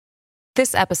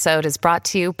This episode is brought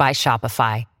to you by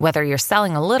Shopify. Whether you're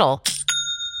selling a little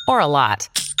or a lot,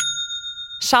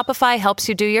 Shopify helps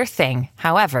you do your thing,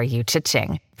 however you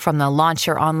cha-ching. From the launch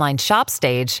your online shop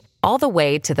stage, all the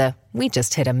way to the we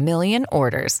just hit 1 million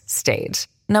orders stage.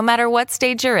 No matter what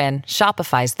stage you're in,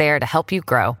 Shopify's there to help you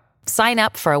grow. Sign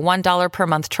up for a $1 per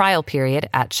month trial period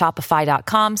at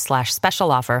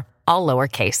shopify.com/special offer, all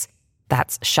lowercase.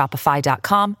 That's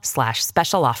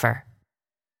shopify.com/special offer.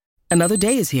 Another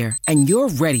day is here, and you're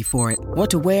ready for it. What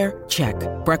to wear? Check.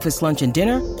 Breakfast, lunch, and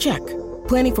dinner? Check.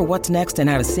 Planning for what's next and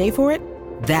how to save for it?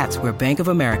 That's where Bank of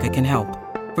America can help.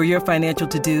 For your financial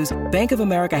to-dos, Bank of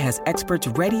America has experts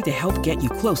ready to help get you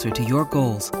closer to your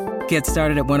goals. Get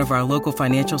started at one of our local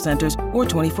financial centers or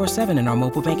 24/7 in our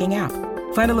mobile banking app.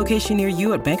 Find a location near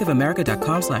you at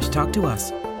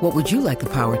bankofamerica.com/talktous. What would you like the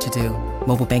power to do?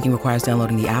 Mobile banking requires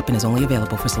downloading the app and is only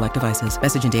available for select devices.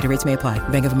 Message and data rates may apply.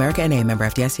 Bank of America N.A., member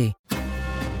FDIC.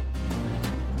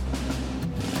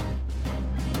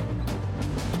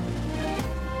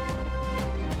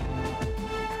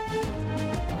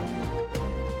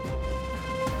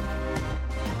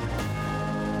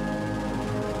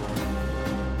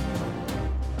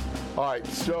 All right,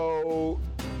 so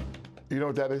you know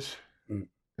what that is? You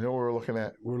know what we're looking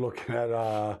at? We're looking at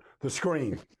the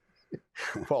screen.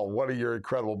 Well, what are your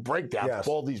incredible breakdowns? Yes.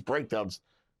 All these breakdowns,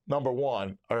 number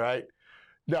one, all right?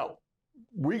 Now,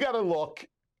 we got to look,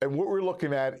 and what we're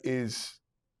looking at is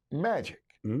magic.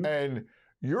 Mhm. And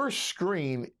your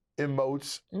screen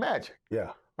emotes magic,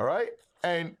 Yeah. all right?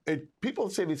 And people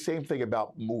say the same thing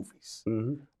about movies.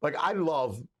 Mm-hmm. Like, I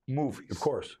love movies. Of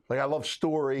course. Like, I love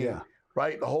story, Yeah.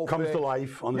 right? The whole Comes thing. to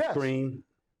life on the Yes. screen.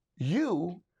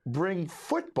 You bring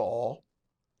football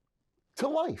to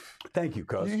life. Thank you,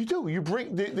 cuz. You do. You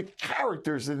bring the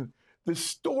characters and the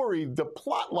story, the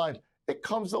plot line. It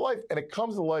comes to life, and it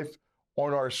comes to life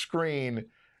on our screen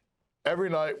every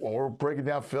night when we're breaking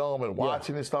down film and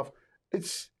watching this stuff.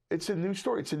 It's a new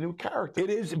story. It's a new character. It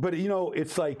is, but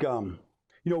it's like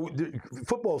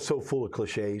football is so full of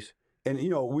cliches, and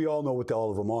we all know what all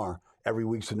of them are. Every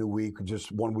week's a new week,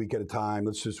 just 1 week at a time.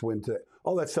 Let's just win to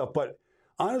all that stuff. But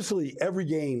honestly, every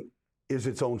game is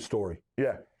its own story.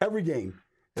 Yeah. Every game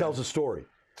tells a story.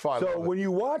 Fine. So when you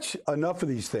watch enough of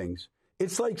these things,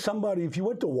 it's like somebody, if you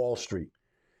went to Wall Street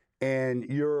and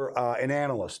you're an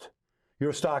analyst, you're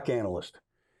a stock analyst,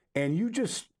 and you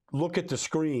just look at the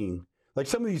screen, like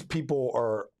some of these people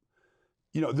are,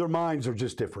 their minds are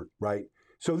just different, right?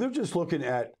 So they're just looking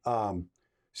at,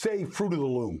 say, Fruit of the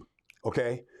Loom,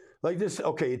 okay? Like this,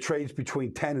 okay, it trades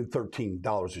between $10 and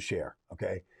 $13 a share,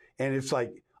 okay? And it's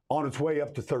like on its way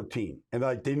up to 13, and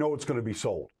like they know it's going to be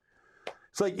sold.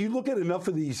 It's like you look at enough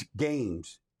of these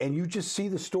games and you just see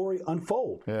the story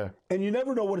unfold. Yeah. And you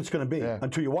never know what it's going to be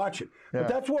until you watch it. Yeah. But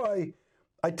that's why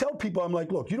I tell people, I'm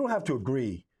like, look, you don't have to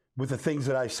agree with the things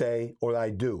that I say or that I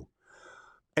do.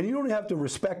 And you don't have to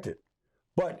respect it.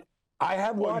 But I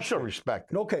have watched you should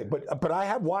respect it. Okay, but I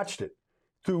have watched it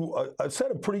through a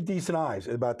set of pretty decent eyes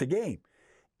about the game.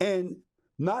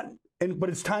 But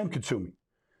it's time consuming.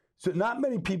 So not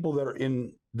many people that are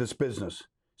in this business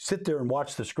sit there and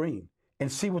watch the screen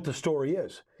and see what the story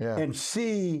is. Yeah. And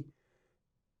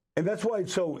that's why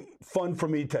it's so fun for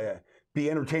me to be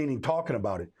entertaining talking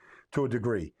about it to a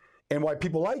degree. And why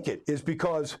people like it is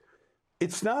because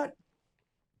it's not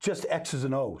just X's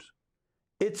and O's.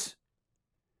 It's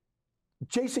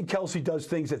Jason Kelce does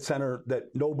things at center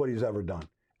that nobody's ever done.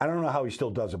 I don't know how he still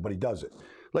does it, but he does it.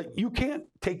 Like, you can't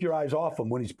take your eyes off him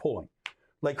when he's pulling.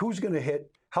 Like, who's going to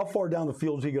hit? How far down the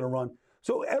field is he going to run?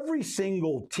 So every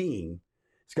single team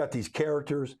has got these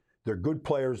characters. They're good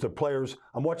players. They're players.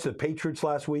 I'm watching the Patriots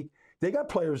last week. They got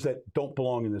players that don't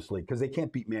belong in this league because they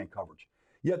can't beat man coverage.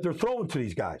 Yet they're throwing to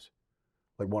these guys.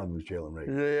 Like one of them is Jalen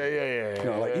Reagor.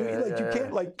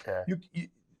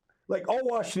 Like all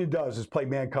Washington does is play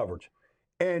man coverage.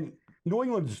 And New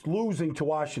England's losing to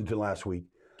Washington last week.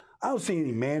 I don't see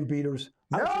any man beaters.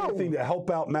 I don't see anything to help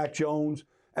out Mac Jones.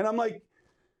 And I'm like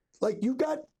you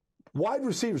got wide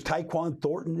receivers, Tyquan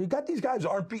Thornton. You got these guys that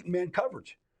aren't beating man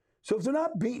coverage. So if they're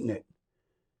not beating it,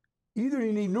 either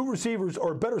you need new receivers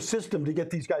or a better system to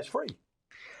get these guys free.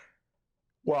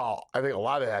 Well, I think a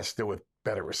lot of that has to do with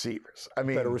better receivers. I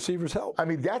mean, better receivers help. I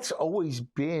mean, that's always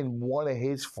been one of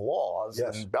his flaws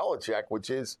in Belichick,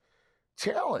 which is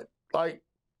talent. Like,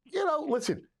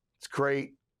 listen, it's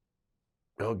great.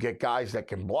 He'll get guys that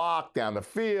can block down the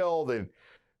field, and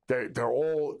they're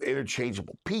all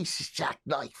interchangeable pieces,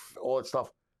 jackknife, all that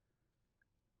stuff.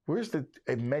 Where's the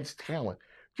immense talent?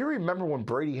 Do you remember when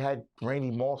Brady had Randy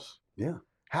Moss? Yeah.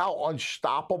 How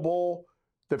unstoppable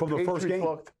the From the Patriots first game.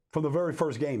 looked? From the very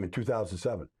first game in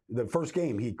 2007. The first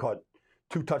game, he caught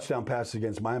 2 touchdown passes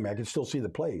against Miami. I can still see the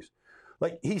plays.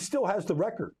 Like, he still has the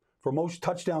record for most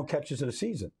touchdown catches in a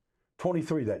season,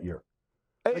 23 that year.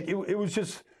 Like, it was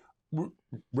just,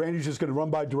 Randy's just going to run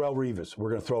by Darrelle Revis. We're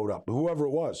going to throw it up. Whoever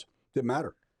it was, didn't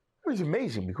matter. It was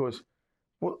amazing because,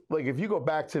 well, like, if you go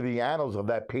back to the annals of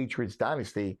that Patriots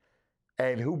dynasty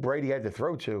and who Brady had to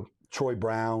throw to. Troy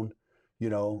Brown,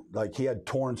 like he had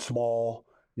Torrance Small,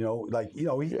 Troy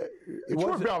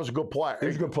Brown was a good player. He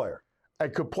was a good player.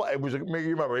 And could play. You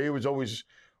remember, he was always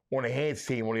on the hands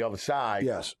team on the other side.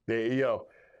 Yes. They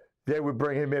would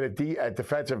bring him in at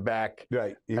defensive back.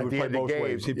 Right. He would play both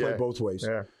ways. He'd play both ways.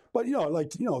 Yeah. But,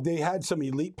 they had some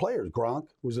elite players. Gronk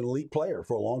was an elite player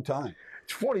for a long time.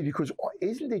 It's funny because aren't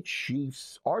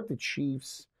the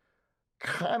Chiefs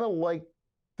kind of like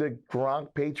the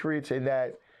Gronk Patriots in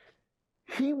that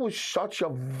he was such a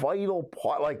vital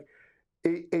part? Like,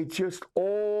 it just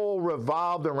all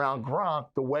revolved around Gronk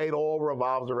the way it all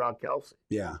revolves around Kelsey.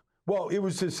 Yeah. Well, it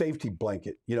was his safety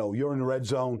blanket. You're in the red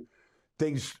zone.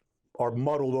 Things are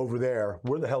muddled over there.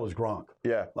 Where the hell is Gronk?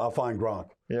 Yeah. I'll find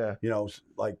Gronk. Yeah.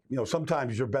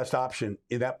 Sometimes your best option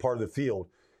in that part of the field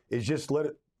is just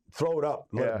throw it up,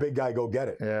 let a big guy go get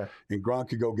it. Yeah. And Gronk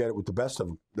could go get it with the best of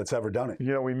them that's ever done it.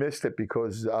 We missed it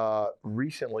because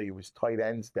recently it was Tight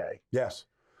Ends Day. Yes.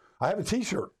 I have a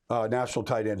T-shirt, National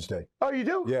Tight Ends Day. Oh, you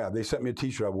do? Yeah, they sent me a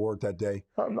T-shirt. I wore it that day.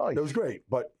 Oh, nice. It was great.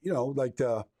 But,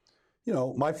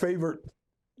 my favorite,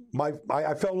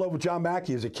 I fell in love with John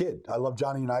Mackey as a kid. I love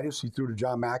Johnny Unitas. He threw to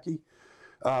John Mackey.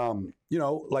 That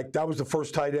was the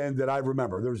first tight end that I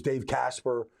remember. There was Dave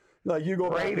Casper. You go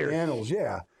back to the annals.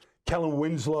 Yeah. Kellen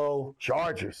Winslow.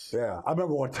 Chargers. Yeah. I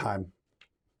remember one time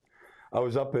I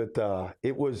was up at,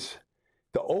 it was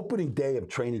the opening day of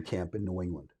training camp in New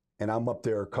England. And I'm up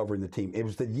there covering the team. It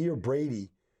was the year Brady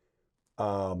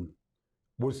came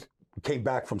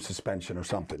back from suspension or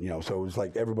something, So it was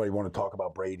like everybody wanted to talk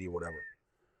about Brady or whatever.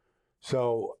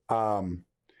 So,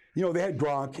 they had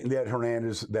Gronk and they had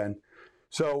Hernandez then.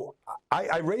 So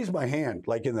I raised my hand,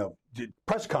 like in the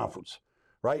press conference,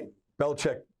 right?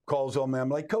 Belichick calls on me. I'm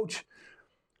like, Coach,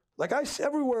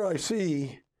 everywhere I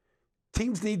see,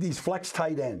 teams need these flex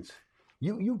tight ends.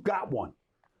 You've got one.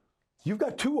 You've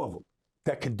got 2 of them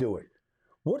that can do it.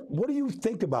 What do you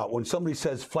think about when somebody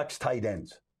says flex tight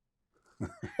ends?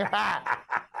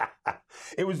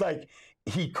 It was like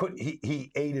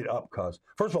he ate it up, cuz.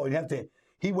 First of all,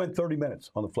 he went 30 minutes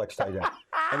on the flex tight end.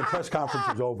 And the press conference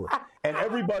was over. And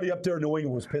everybody up there in New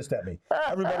England was pissed at me.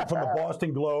 Everybody from the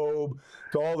Boston Globe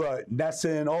to all the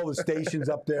Nesson, all the stations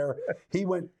up there. He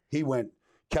went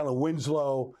Kellen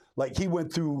Winslow, he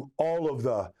went through all of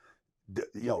the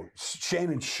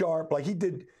Shannon Sharp,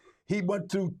 he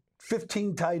went through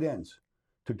 15 tight ends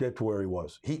to get to where he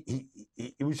was.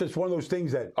 It was just one of those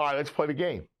things that. All right, let's play the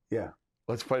game. Yeah.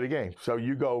 Let's play the game. So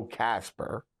you go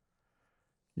Casper.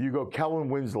 You go Kellen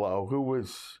Winslow, who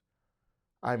was,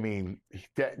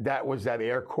 that was that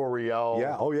Air Coryell.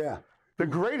 Yeah, oh yeah. The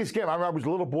greatest game. I remember I was a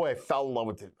little boy. I fell in love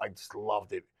with it. I just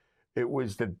loved it. It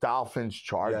was the Dolphins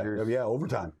Chargers. Yeah,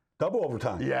 overtime. Double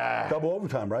overtime. Yeah. Double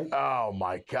overtime, right? Oh,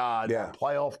 my God. Yeah. The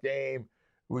playoff game.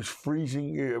 It was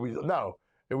freezing.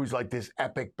 It was like this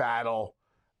epic battle.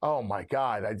 Oh, my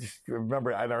God. I just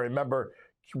remember, and I remember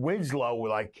Winslow,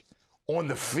 on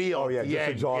the field. Oh, yeah, just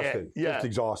exhausted. Yeah. Just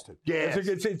exhausted. Yeah.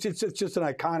 It's just an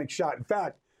iconic shot. In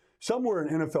fact, somewhere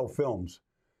in NFL films,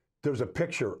 there's a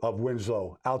picture of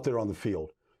Winslow out there on the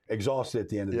field, exhausted at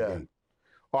the end of the game.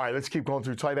 All right, let's keep going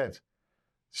through tight ends.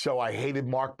 So I hated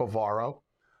Mark Bavaro.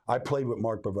 I played with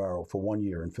Mark Bavaro for 1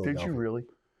 year in Philadelphia. Did you really?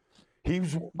 He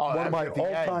was one of my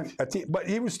all-time, but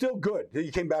he was still good.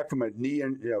 He came back from a knee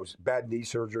and bad knee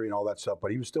surgery and all that stuff,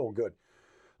 but he was still good.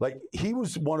 He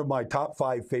was one of my top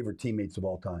 5 favorite teammates of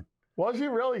all time. Was he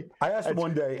really? I asked him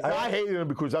one day. I hated him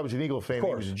because I was an Eagle fan. Of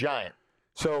course. He was a Giant.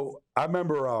 So I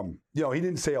remember, he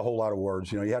didn't say a whole lot of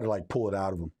words. You had to pull it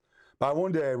out of him. But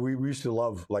one day we used to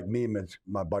love, me and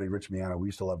my buddy Rich Miano, we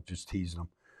used to love just teasing him.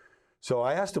 So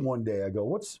I asked him one day, I go,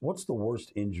 what's the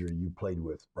worst injury you played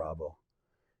with, Bravo?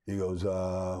 He goes,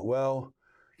 well,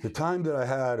 the time that I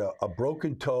had a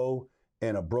broken toe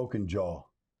and a broken jaw.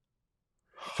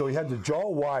 So he had the jaw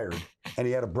wired and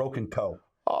he had a broken toe.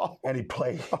 Oh. And he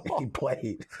played. He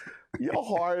played. Your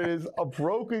heart is a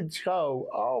broken toe.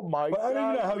 Oh, my God. I don't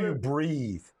even know how you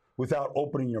breathe without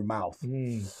opening your mouth.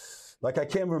 I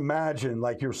can't imagine,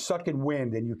 you're sucking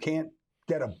wind and you can't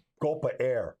get a gulp of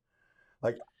air.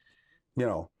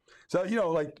 So,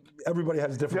 everybody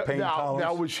has different pain tolerance.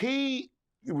 Now,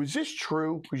 was this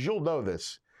true? Because you'll know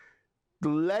this. The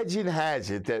legend has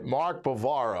it that Mark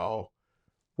Bavaro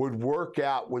would work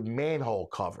out with manhole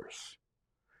covers.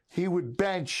 He would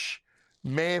bench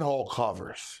manhole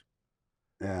covers.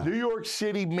 Yeah. New York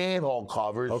City manhole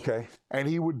covers. Okay. And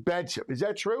he would bench him. Is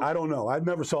that true? I don't know. I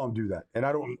never saw him do that. And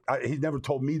he never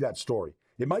told me that story.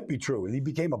 It might be true. And he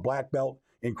became a black belt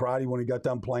in karate when he got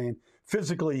done playing.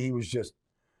 Physically, he was just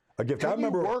a gift. Can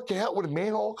you work out with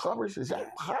manhole covers? Is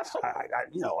that possible?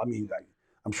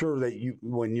 I'm sure that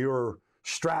when you're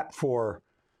strapped for,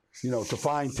 to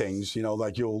find things,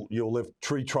 like you'll lift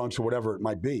tree trunks or whatever it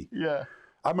might be. Yeah.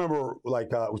 I remember it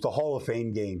was the Hall of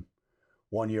Fame game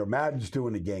one year. Madden's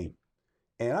doing the game.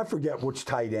 And I forget which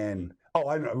tight end. Oh,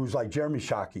 I know. It was like Jeremy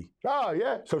Shockey. Oh,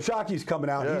 yeah. So Shockey's coming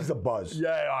out. Yeah. He's the buzz.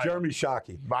 Yeah. Jeremy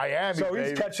Shockey. Miami, So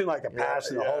he's catching like a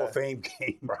pass in the Hall of Fame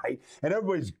game, right? And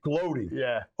everybody's gloating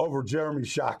over Jeremy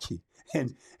Shockey.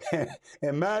 And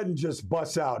Madden just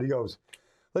busts out. He goes,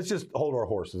 let's just hold our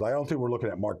horses. I don't think we're looking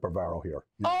at Mark Bavaro here.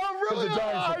 Oh, really? The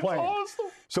Giants are playing. Awesome.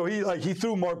 So he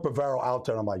threw Mark Bavaro out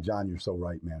there. And I'm like, John, you're so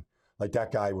right, man. Like,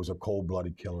 that guy was a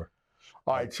cold-blooded killer.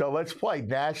 All right, so let's play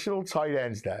National Tight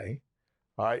Ends Day.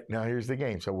 All right, now here's the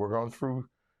game. So we're going through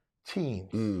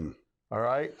teams. All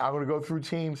right, I'm going to go through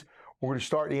teams. We're going to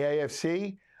start in the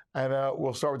AFC, and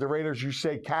we'll start with the Raiders. You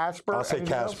say Casper? I'll say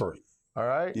Casper. All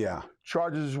right. Yeah.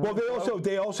 Chargers. Well,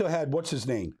 they also had, what's his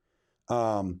name?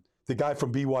 The guy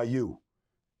from BYU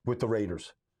with the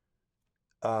Raiders.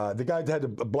 The guy that had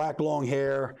the black long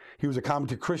hair. He was a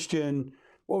commentator, Christian.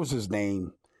 What was his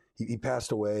name? He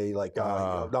passed away.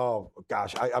 Oh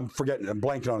gosh, I'm forgetting. I'm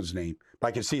blanking on his name, but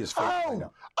I can see his face.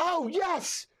 Oh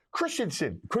yes,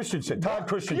 Christensen. Todd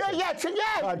Christensen. Yeah.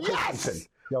 Todd Christensen.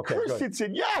 Okay,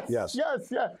 Christensen. Good. Yes.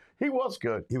 He was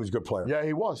good. He was a good player. Yeah,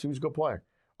 he was. He was a good player.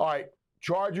 All right,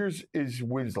 Chargers is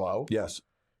Winslow. Yes.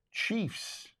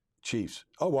 Chiefs.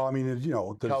 Oh well, I mean,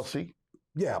 Kelsey.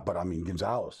 Yeah, but I mean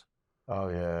Gonzalez. Oh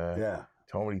yeah. Yeah.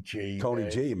 Tony G,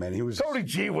 man. Tony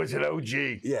G was an OG.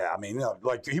 Yeah, I mean,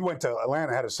 he went to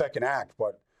Atlanta, had a second act,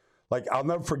 but I'll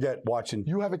never forget watching.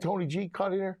 You have a Tony G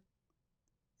cut in there?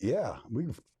 Yeah, we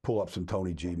can pull up some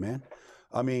Tony G, man.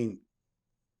 I mean,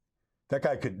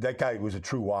 that guy was a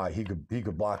true Y. He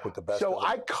could block with the best. So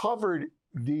I covered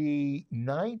the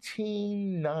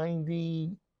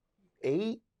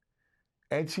 1998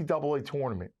 NCAA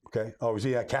tournament. Okay. Oh, was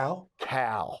he at Cal?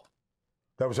 Cal.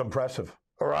 That was impressive.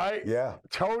 All right. Yeah.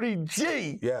 Tony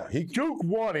G. Yeah. Duke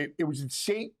won it. It was in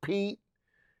St. Pete.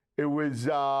 It was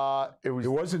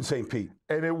in St. Pete.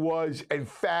 And it was, in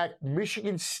fact,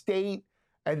 Michigan State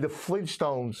and the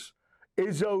Flintstones.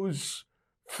 Izzo's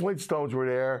Flintstones were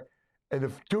there, and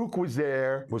the Duke was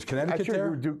there. Was Connecticut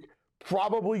there? Duke,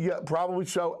 probably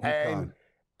so. And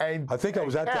I think I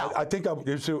was at that. I think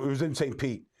it was in St.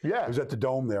 Pete. Yeah. It was at the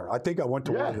Dome there. I think I went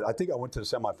to I think I went to the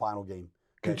semifinal game.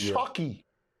 Kentucky.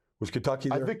 Was Kentucky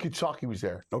there? I think Kentucky was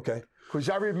there. Okay. Because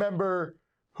I remember,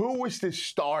 who was the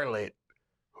starlet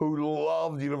who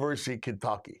loved the University of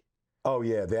Kentucky? Oh,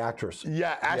 yeah, the actress.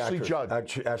 Yeah, Ashley Judd.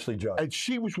 Ashley Judd. And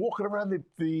she was walking around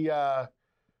the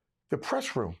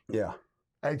press room. Yeah.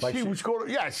 And she was going,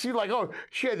 she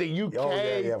she had the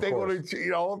UK thing on her,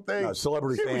 thing. No,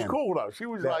 celebrity fan. She was cool, though. She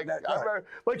was right.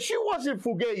 She wasn't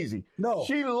Fugazi. No.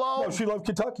 She loved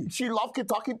Kentucky. She loved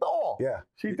Kentucky ball. Yeah.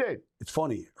 She did. It's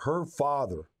funny. Her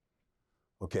father,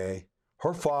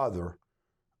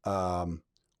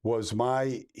 was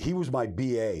my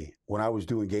BA when I was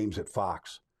doing games at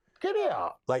Fox. Get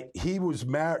out. He was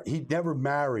married. He never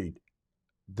married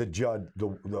the Judd, the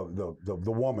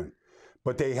woman,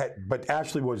 but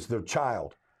Ashley was their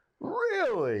child.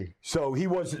 Really? So he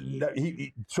wasn't.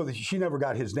 She never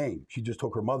got his name. She just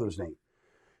took her mother's name.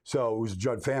 So it was a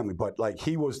Judd family, but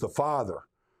he was the father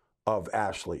of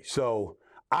Ashley. So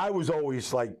I was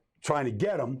always trying to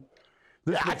get him.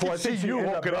 I can see you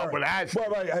hooking up with Ashley.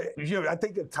 Well, I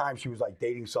think at the time she was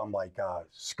dating some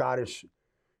Scottish,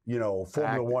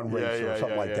 Formula One racer or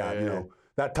something like that.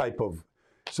 That type of.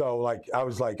 So I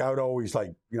was I would always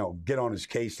get on his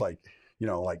case maybe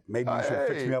you should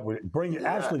fix me up with it. Bring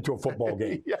Ashley to a football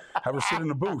game. Have her sit in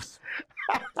the booth.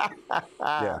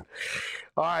 Yeah.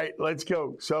 All right, let's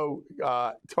go. So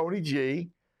Tony G,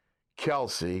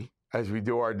 Kelsey, as we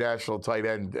do our national tight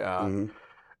end.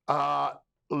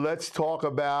 Let's talk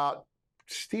about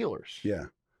Steelers. Yeah.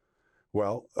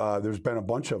 Well, there's been a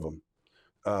bunch of them.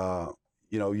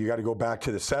 You got to go back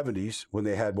to the 70s when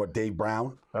they had Dave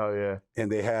Brown. Oh, yeah.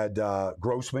 And they had Bert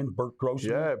Grossman.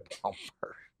 Yeah.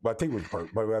 Well, I think it was Bert,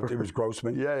 but it was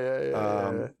Grossman.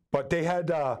 Yeah. But they had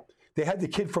the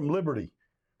kid from Liberty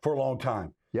for a long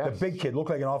time. Yes. The big kid looked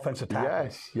like an offensive tackle.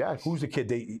 Yes. Who's the kid?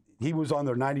 He was on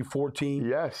their 94 team.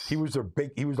 Yes. He was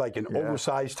he was like an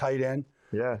oversized tight end.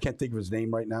 Yeah. Can't think of his name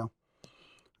right now.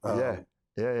 Yeah.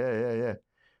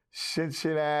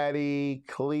 Cincinnati,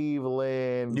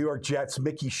 Cleveland. New York Jets,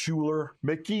 Mickey Schuler.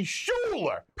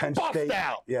 Penn State.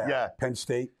 Out. Yeah. Penn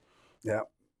State. Yeah.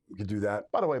 You could do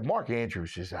that. By the way, Mark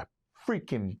Andrews is a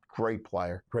freaking great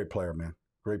player. Great player, man.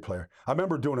 Great player. I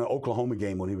remember doing an Oklahoma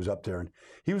game when he was up there, and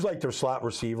he was like their slot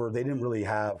receiver. They didn't really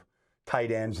have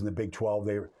tight ends in the Big 12.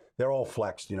 They're all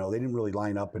flexed, They didn't really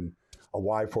line up in a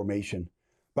wide formation.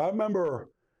 But I remember,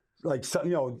 like,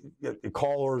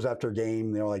 callers after a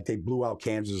game, like they blew out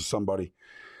Kansas or somebody.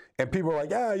 And people were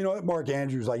like, Mark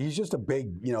Andrews, like, he's just a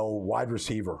big, wide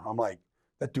receiver. I'm like,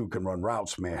 that dude can run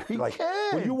routes, man. He like,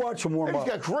 can. When you watch him warm up.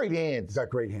 He's got great hands. He's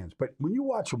got great hands. But when you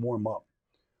watch him warm up,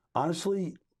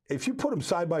 honestly, if you put him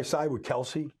side by side with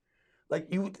Kelsey,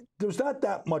 there's not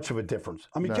that much of a difference.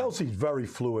 I mean, Kelsey's very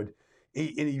fluid.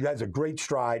 He has a great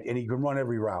stride, and he can run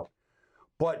every route.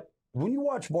 But when you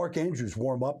watch Mark Andrews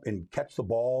warm up and catch the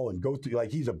ball and go through,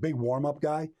 like, he's a big warm-up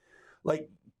guy, like,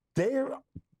 they're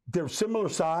similar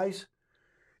size.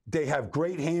 They have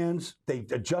great hands. They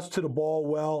adjust to the ball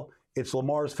well. It's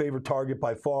Lamar's favorite target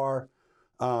by far.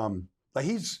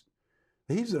 He's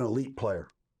an elite player.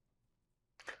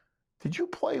 Did you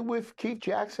play with Keith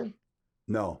Jackson?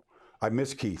 No, I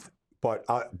miss Keith, but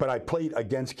I played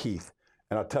against Keith,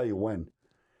 and I'll tell you when.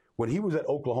 When he was at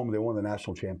Oklahoma, they won the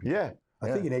national championship. Yeah.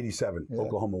 I think in '87,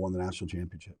 Oklahoma won the national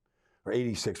championship, or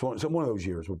 '86, one of those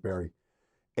years with Barry.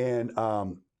 And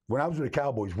when I was with the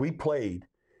Cowboys, we played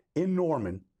in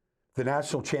Norman, the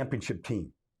national championship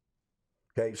team.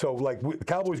 Okay, so the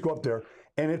Cowboys go up there,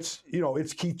 and it's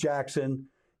Keith Jackson,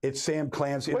 it's Sam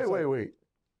Clancy. Wait.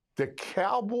 The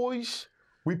Cowboys?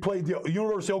 We played the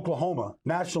University of Oklahoma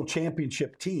national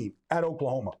championship team at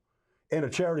Oklahoma in a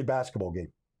charity basketball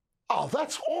game. Oh,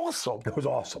 that's awesome. It was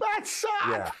awesome. That's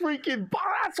awesome.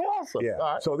 Yeah.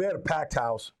 Right. So they had a packed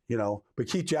house, but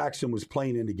Keith Jackson was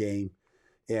playing in the game.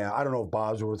 Yeah, I don't know if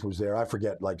Bosworth was there. I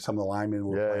forget, some of the linemen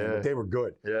were playing, but they were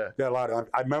good. Yeah. They had a lot of,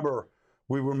 I remember,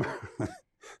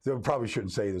 they probably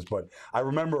shouldn't say this, but I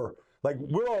remember,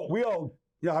 we all,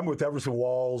 I'm with Everson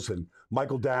Walls and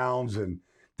Michael Downs and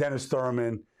Dennis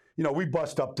Thurman. We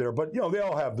bust up there, but, they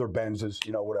all have their Benzes,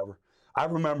 whatever. I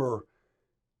remember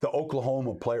the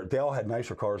Oklahoma players, they all had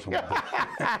nicer cars than we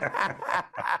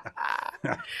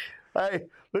did. Hey,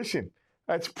 listen,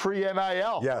 that's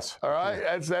pre-NIL. Yes. All right?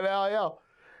 Yeah. That's NIL.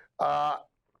 All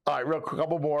right, real quick,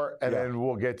 couple more, and then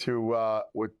we'll get to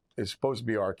what is supposed to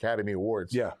be our Academy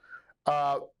Awards. Yeah.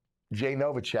 Jay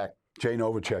Novacek. Jay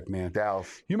Novacek, man.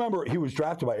 Dallas. You remember he was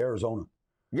drafted by Arizona.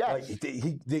 Yes.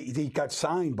 He got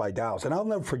signed by Dallas. And I'll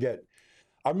never forget,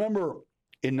 I remember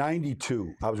in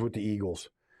 '92, I was with the Eagles.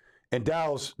 And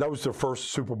Dallas, that was their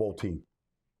first Super Bowl team.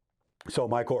 So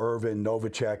Michael Irvin,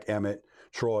 Novacek, Emmett,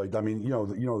 Troy. I mean, you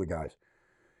know the guys.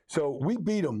 So we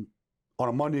beat them on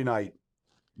a Monday night,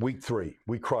 week 3.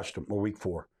 We crushed them, or week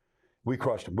 4. We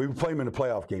crushed them. We would play them in a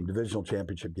playoff game, divisional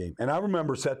championship game. And I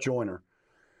remember Seth Joyner.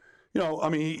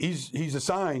 He's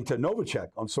assigned to Novacek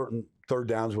on certain third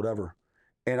downs, whatever.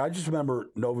 And I just remember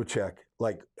Novacek,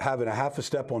 having a half a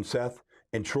step on Seth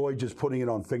and Troy just putting it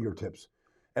on fingertips.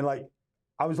 And,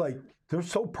 I was like, they're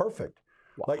so perfect.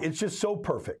 Wow. It's just so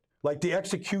perfect. The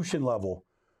execution level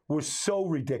was so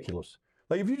ridiculous.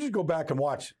 If you just go back and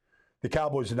watch the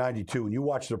Cowboys in '92 and you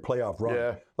watch their playoff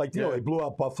run, they blew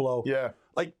out Buffalo. Yeah.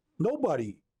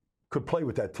 Nobody could play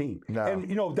with that team. No. And,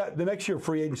 the next year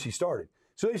free agency started.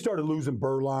 So they started losing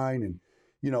Berline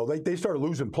and, they started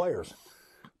losing players.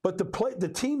 But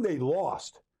the team they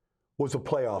lost was a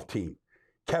playoff team.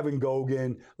 Kevin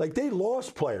Gogan, they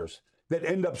lost players that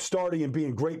end up starting and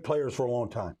being great players for a long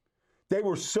time. They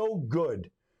were so good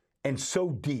and so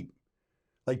deep.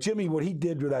 Jimmy, what he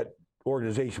did with that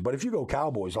organization. But if you go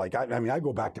Cowboys, I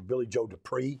go back to Billy Joe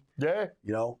Dupree. Yeah.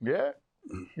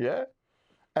 Yeah.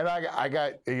 And I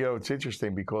got, it's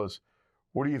interesting because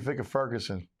what do you think of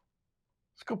Ferguson?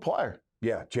 He's a good player.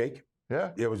 Yeah, Jake.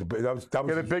 Yeah. It was that was he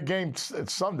had a big game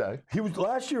Sunday. He was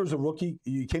last year as a rookie.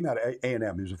 He came out of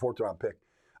A&M. He was a 4th-round pick.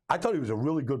 I thought he was a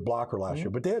really good blocker last year,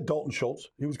 but they had Dalton Schultz.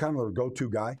 He was kind of their go-to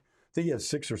guy. I think he had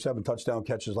 6 or 7 touchdown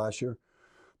catches last year.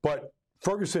 But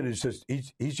Ferguson is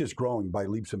he's just growing by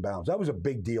leaps and bounds. That was a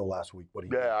big deal last week.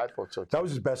 I thought so too. That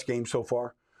was his best game so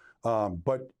far.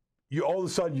 But all of a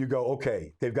sudden you go,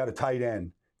 okay, they've got a tight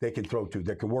end they can throw to,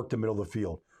 that can work the middle of the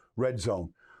field, red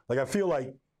zone. I feel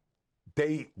like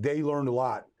they learned a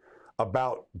lot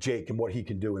about Jake and what he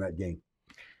can do in that game.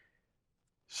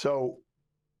 So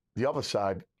the other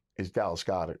side is Dallas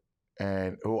Goedert,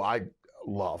 and who I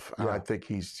love. And I think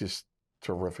he's just a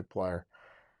terrific player.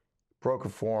 Broken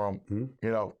for him,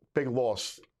 big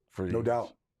loss for you. No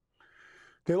doubt.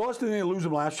 They lost and they lose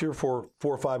him last year for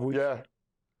 4 or 5 weeks.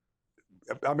 Yeah.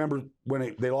 I remember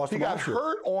when they lost. He him got last year.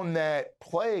 hurt on that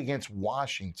play against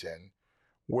Washington,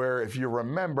 where if you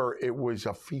remember,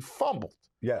 he fumbled.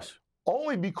 Yes.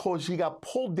 Only because he got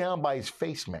pulled down by his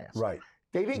face mask. Right.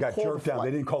 They didn't He got call jerked the down.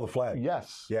 flag. They didn't call the flag.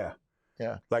 Yes. Yeah.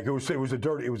 Yeah. Like it was a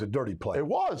dirty play. It was a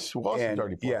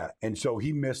dirty play. Yeah. And so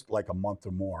he missed like a month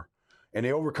or more, and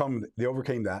they overcame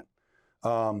that.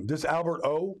 This Albert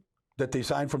O that they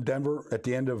signed from Denver at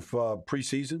the end of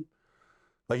preseason,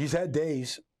 like he's had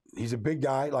days. He's a big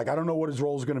guy. Like I don't know what his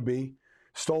role is going to be.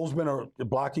 Stoll's been a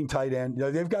blocking tight end. You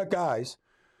know, they've got guys.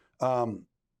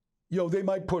 They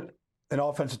might put an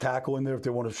offensive tackle in there if they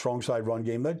want a strong side run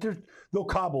game. They'll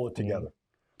cobble it together.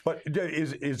 But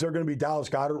is there going to be Dallas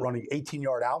Goedert running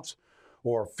 18-yard outs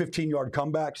or 15-yard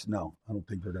comebacks? No, I don't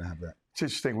think they're going to have that. It's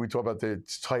interesting. We talk about the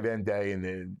tight end day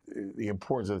and the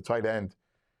importance of the tight end.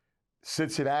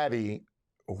 Cincinnati,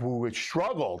 who had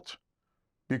struggled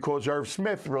because Irv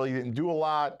Smith really didn't do a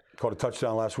lot. Caught a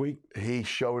touchdown last week. He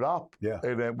showed up. Yeah.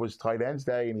 And it was tight ends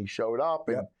day, and he showed up.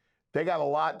 And they got a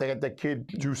lot. They got the kid.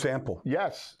 Drew Sample.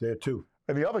 Yes. There, too.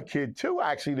 And the other kid, too,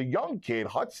 actually, the young kid,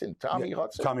 Tommy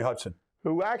Hudson.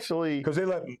 Who actually. Because they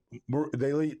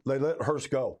let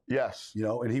Hurst go. Yes.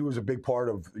 And he was a big part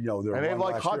of, their And they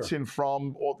like Hudson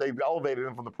year. they've elevated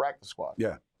him from the practice squad.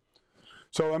 Yeah.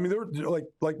 So, I mean, they're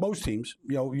like most teams,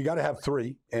 you got to have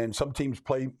three, and some teams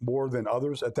play more than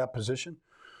others at that position.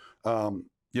 But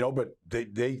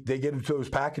they get into those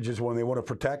packages when they want to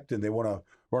protect and they want to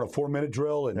run a 4-minute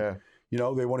drill and,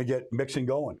 they want to get mixing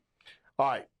going. All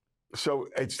right. So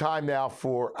it's time now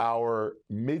for our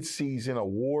midseason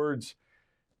awards.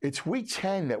 It's week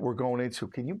 10 that we're going into.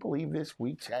 Can you believe this?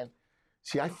 Week 10?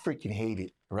 See, I freaking hate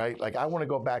it, right? Like, I want to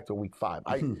go back to week 5.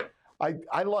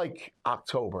 I like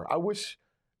October. I wish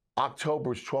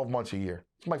October was 12 months a year.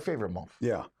 It's my favorite month.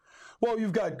 Yeah. Well,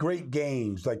 you've got great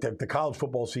games. Like the college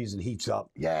football season heats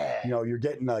up. Yeah. You're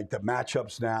getting like the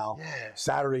matchups now. Yeah.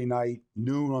 Saturday night,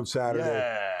 noon on Saturday.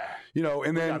 Yeah.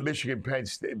 And then got Michigan,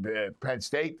 Penn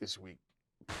State this week.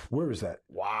 Where is that?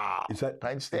 Wow. Is that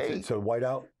Penn State? It's a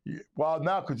whiteout? Yeah. Well,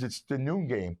 no, because it's the noon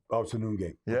game. Oh, it's a noon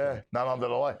game. Yeah. Okay. Not under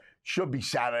the light. Should be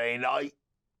Saturday night.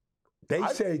 They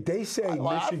say Michigan.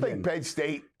 I think Penn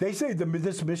State. They say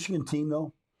this Michigan team,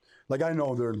 though, like I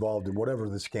know they're involved in whatever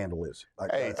the scandal is.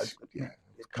 Like, it's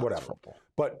whatever. Football.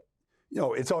 But,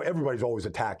 everybody's always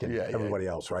attacking everybody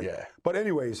else, right? Yeah. But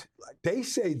anyways, they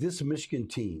say this Michigan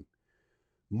team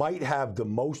might have the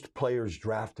most players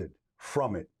drafted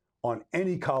from it on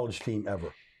any college team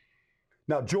ever.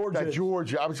 Now, Georgia,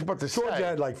 I was about to say. Georgia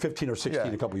had like 15 or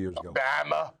 16 a couple years ago.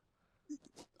 Alabama.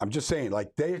 I'm just saying,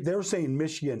 like, they're saying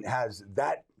Michigan has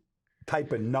that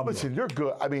type of number. Listen, they're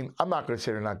good. I mean, I'm not going to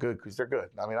say they're not good because they're good.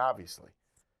 I mean, obviously.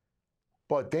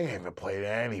 But they haven't played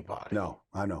anybody. No,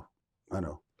 I know.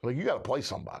 Like, you got to play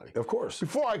somebody. Of course.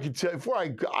 Before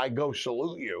I go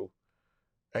salute you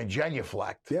and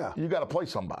genuflect, you got to play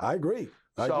somebody. I agree.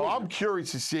 I'm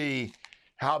curious to see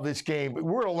how this game,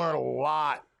 we're going to learn a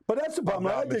lot. But that's the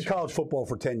problem. I did college football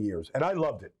for 10 years, and I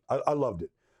loved it. I loved it.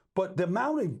 But the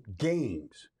amount of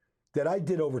games that I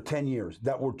did over 10 years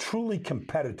that were truly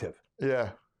competitive.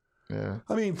 Yeah.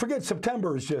 I mean, forget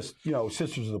September is just,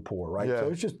 Sisters of the Poor, right? Yeah. So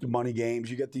it's just the money games.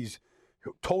 You get these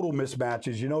total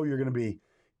mismatches. You're going to be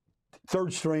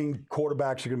third string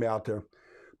quarterbacks are going to be out there.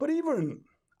 But even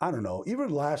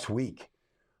last week,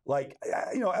 like,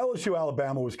 LSU,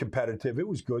 Alabama was competitive. It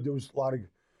was good. There was a lot of,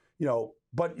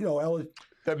 but,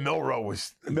 that Milroe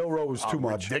was too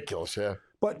much. Ridiculous, yeah.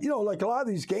 But, like a lot of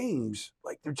these games,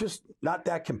 like they're just not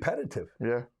that competitive.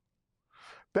 Yeah.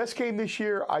 Best game this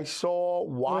year, I saw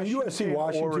Washington. USC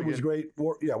Washington Oregon. was great.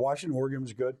 Washington, Oregon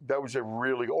was good. That was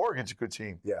Oregon's a good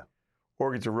team. Yeah.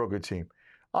 Oregon's a real good team.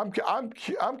 I'm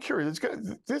curious.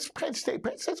 This Penn State's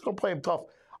going to play them tough.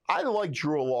 I like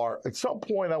Drew Allar. At some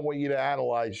point, I want you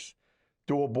to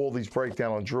do a Baldy's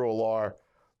breakdown on Drew Allar,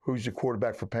 who's the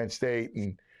quarterback for Penn State.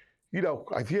 And, I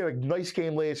think he had a nice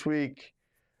game last week.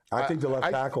 I think the left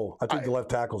tackle. I think the left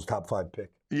tackle's top 5 pick.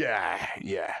 Yeah.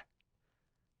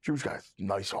 Drew's got a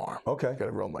nice arm. Okay. Got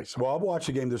a real nice arm. Well, I'll watch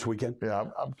the game this weekend. Yeah,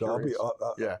 I'm curious.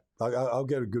 I'll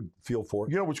get a good feel for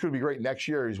it. You know what's going to be great next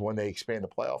year is when they expand the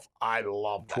playoff. I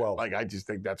love that. 12. Like, I just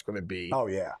think that's going to be. Oh,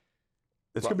 yeah.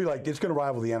 It's going to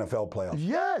rival the NFL playoff.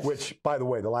 Yes. Which, by the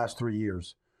way, the last 3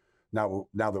 years, now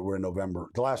that we're in November,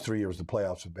 the last 3 years, the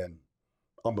playoffs have been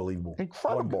unbelievable.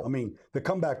 Incredible. I mean, the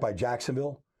comeback by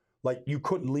Jacksonville, like you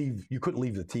couldn't leave the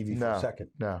TV for a second.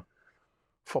 No.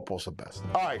 Football's the best.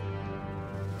 All right.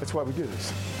 That's why we do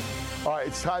this. All right,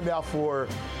 it's time now for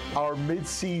our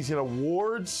midseason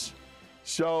awards.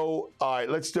 So, all right,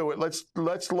 let's do it.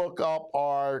 Let's look up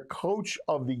our Coach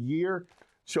of the Year.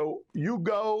 So you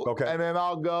go, Okay. and then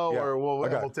I'll go, or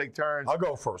we'll take turns. I'll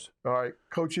go first. All right,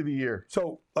 Coach of the Year.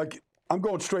 So, I'm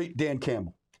going straight Dan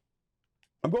Campbell.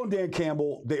 I'm going Dan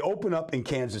Campbell. They open up in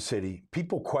Kansas City.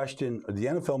 People question, the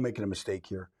NFL making a mistake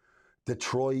here?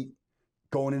 Detroit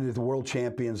going into the world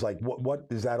champions, what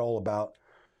is that all about?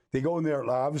 They go in there,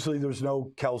 obviously there's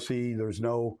no Kelsey, there's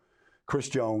no Chris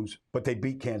Jones, but they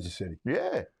beat Kansas City.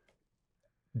 Yeah.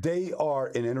 They are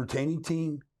an entertaining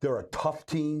team. They're a tough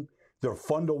team. They're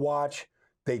fun to watch.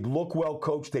 They look well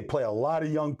coached. They play a lot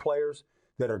of young players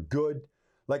that are good.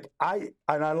 I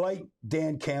like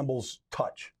Dan Campbell's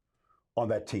touch on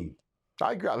that team.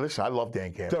 I agree. Listen, I love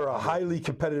Dan Campbell. They're a highly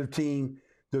competitive team.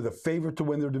 They're the favorite to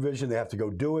win their division. They have to go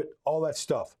do it, all that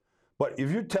stuff. But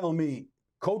if you're telling me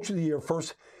Coach of the Year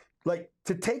first,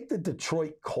 to take the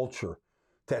Detroit culture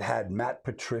that had Matt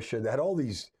Patricia, that had all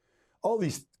these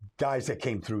guys that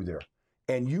came through there,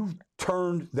 and you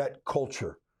turned that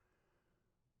culture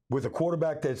with a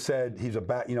quarterback that said he's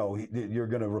you're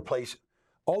going to replace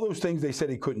all those things they said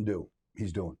he couldn't do,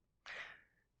 he's doing.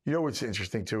 You know what's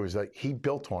interesting, too, is he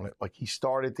built on it. He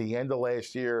started at the end of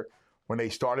last year when they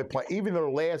started playing, even their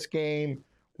last game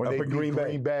when they beat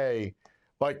Green Bay.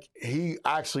 He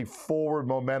actually forward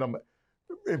momentum,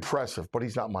 impressive, but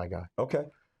he's not my guy. Okay.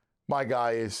 My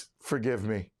guy is, forgive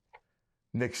me,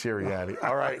 Nick Sirianni.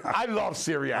 All right. I love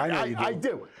Sirianni. I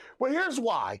do. Well, here's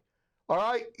why. All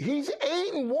right. He's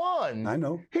 8-1. I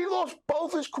know. He lost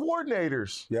both his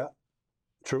coordinators. Yeah.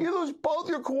 True. You lose both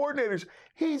your coordinators.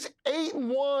 He's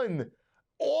 8-1.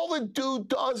 All the dude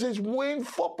does is win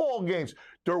football games.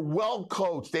 They're well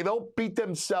coached. They don't beat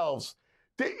themselves.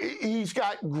 He's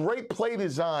got great play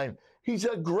design. He's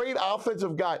a great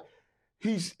offensive guy.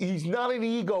 He's not an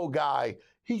ego guy.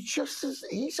 He's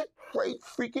a great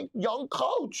freaking young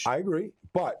coach. I agree.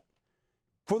 But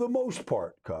for the most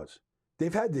part, cuz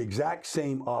they've had the exact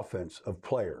same offense of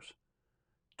players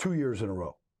 2 years in a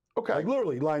row. Okay.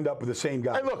 Literally lined up with the same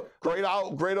guy. Hey, look, great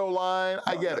O-line.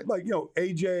 I get it.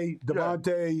 AJ,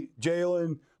 Devontae,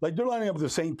 Jalen, they're lining up with the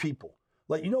same people.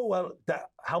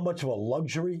 How much of a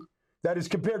luxury that is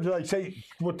compared to, say,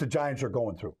 what the Giants are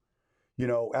going through.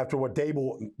 After what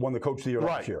Dable won the Coach of the Year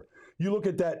last year. You look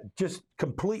at that just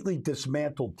completely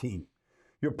dismantled team.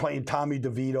 You're playing Tommy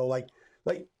DeVito.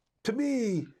 To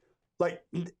me,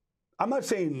 I'm not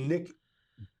saying Nick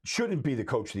shouldn't be the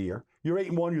Coach of the Year. You're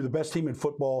 8-1. You're the best team in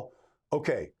football.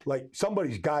 Okay,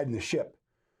 somebody's guiding the ship.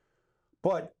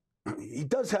 But he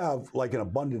does have an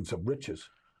abundance of riches.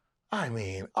 I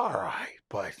mean, all right,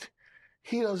 but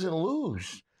he doesn't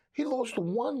lose. He lost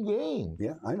one game.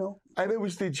 Yeah, I know. And it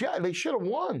was the Jets. They should have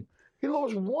won. He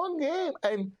lost one game,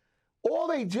 and all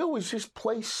they do is just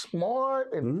play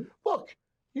smart. And look,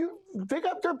 they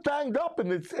got their banged up in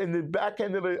the back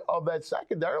end of that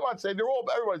secondary. I'm not saying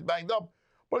everybody's banged up,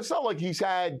 but it's not like he's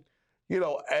had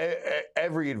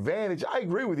every advantage. I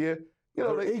agree with you.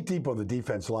 They're 8 deep on the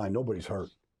defense line. Nobody's hurt.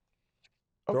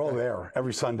 They're all there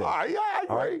every Sunday. Yeah, I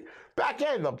agree. Right? Back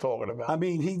end, I'm talking about. I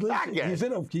mean, he's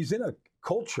in a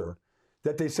culture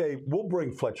that they say, we'll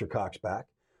bring Fletcher Cox back.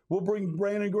 We'll bring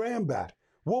Brandon Graham back.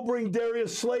 We'll bring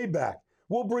Darius Slay back.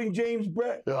 We'll bring James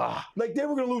Brett. They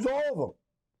were going to lose all of them.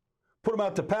 Put him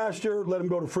out to pasture, let him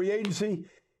go to free agency.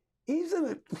 He's in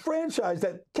a franchise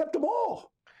that kept them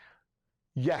all.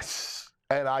 Yes.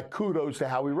 And kudos to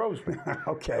Howie Roseman.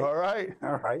 Okay. All right?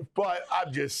 All right. But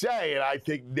I'm just saying, I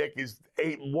think Nick is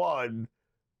 8-1.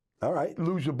 All right.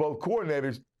 Losing both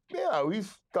coordinators.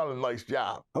 He's done a nice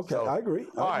job. Okay, so, I agree.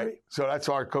 All right. So that's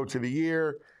our Coach of the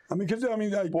Year. Because John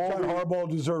Harbaugh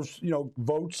deserves,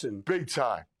 votes and big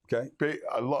time. Okay.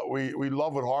 We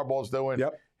love what Harbaugh's doing.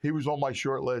 Yep. He was on my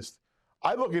short list.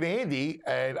 I look at Andy,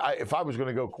 and if I was going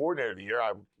to go coordinator of the year,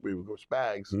 we would go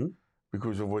Spags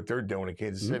because of what they're doing in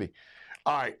Kansas City.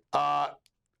 All right.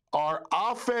 Our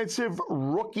offensive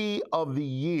rookie of the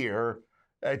year,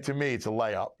 to me, it's a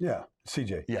layup. Yeah.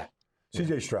 CJ. Yeah.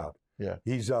 CJ Stroud. Yeah.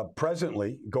 He's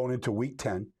presently going into week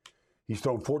 10. He's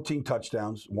thrown 14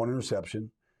 touchdowns, 1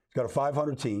 interception. He's got a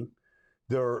 500 team.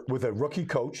 They're with a rookie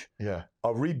coach. Yeah.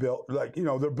 A rebuild.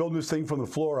 They're building this thing from the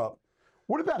floor up.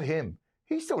 What about him?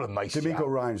 He's doing a nice job. D'Amico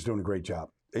Ryan's doing a great job.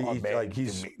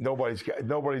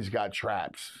 Nobody's got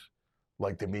traps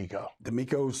like D'Amico.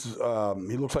 D'Amico's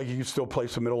he looks like he can still play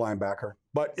some middle linebacker.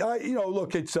 But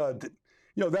look, it's that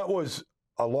was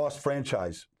a lost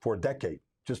franchise for a decade.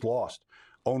 Just lost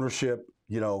ownership.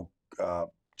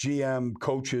 GM,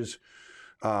 coaches.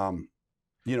 In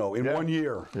 1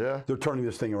 year, they're turning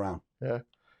this thing around. Yeah,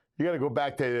 you got to go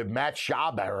back to the Matt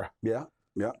Schaub era. Yeah.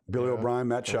 Billy O'Brien,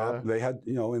 Matt Schaub. They had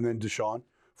and then Deshaun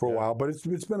for a while, but it's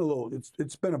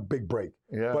been a big break.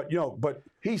 Yeah. But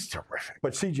he's terrific.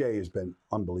 But CJ has been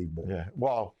unbelievable. Yeah.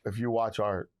 Well, if you watch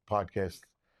our podcast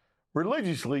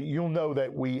religiously, you'll know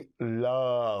that we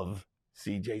love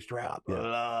CJ Stroud. Yeah.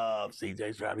 Love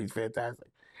CJ Stroud. He's fantastic.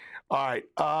 All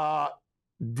right.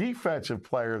 Defensive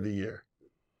player of the year.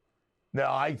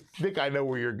 Now, I think I know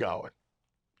where you're going.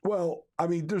 Well, I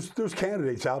mean, there's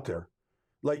candidates out there.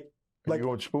 Like you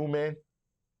going Spoon Man?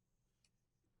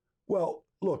 Well,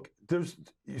 look,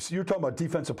 you're talking about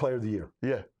defensive player of the year.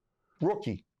 Yeah.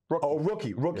 Rookie. Oh,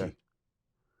 rookie. Yeah.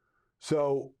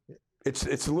 So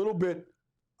it's a little bit.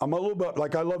 I'm a little bit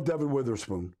like I love Devin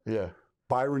Witherspoon. Yeah.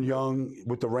 Byron Young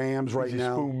with the Rams right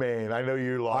now. Spoon Man. I know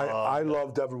you love. I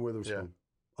love Devin Witherspoon.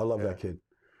 Yeah. I love that kid.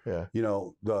 Yeah. You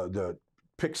know, the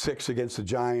pick six against the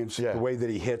Giants, the way that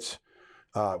he hits.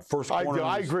 First corner.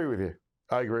 I agree with you.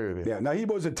 Yeah. Now, he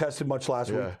wasn't tested much last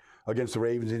week against the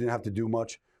Ravens. He didn't have to do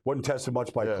much. Wasn't tested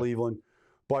much by Cleveland.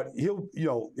 But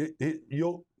you'll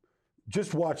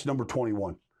just watch number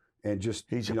 21 and just,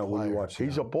 when you watch him.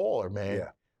 He's a baller, man. Yeah.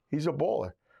 He's a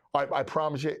baller. I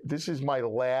promise you, this is my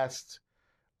last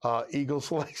Eagle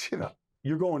selection.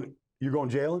 You're going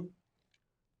Jalen?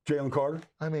 Jalen Carter?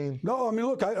 I mean. No,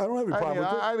 look, I don't have any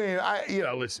problem with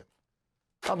it. Listen,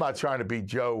 I'm not trying to be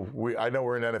Joe. I know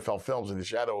we're in NFL Films in the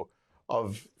shadow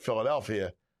of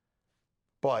Philadelphia,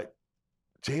 but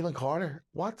Jalen Carter,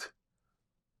 what?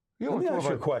 Let me ask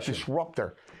you a question.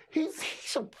 Disruptor. He's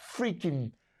a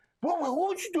freaking. What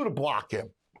would you do to block him?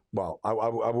 Well, I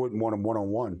wouldn't want him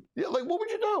one-on-one. Yeah, like what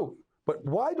would you do? But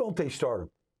why don't they start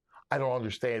him? I don't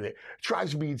understand it. It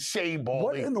drives me insane, Baldy.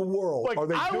 What in the world are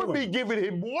they doing? I would be giving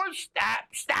him more stop.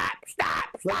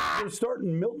 Like they're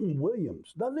starting Milton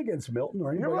Williams. Nothing against Milton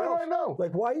or anybody else. I know.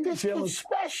 Like, why is this Jalen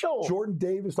special? Jordan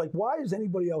Davis. Like, why is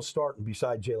anybody else starting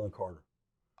besides Jalen Carter?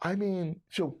 I mean,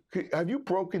 so have you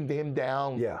broken him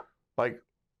down? Yeah. Like,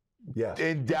 yes.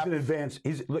 In depth. He's an advanced.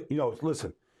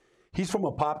 Listen, he's from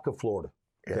Apopka, Florida,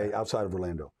 okay, outside of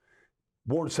Orlando.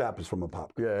 Warren Sapp is from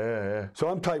Apopka. Yeah. So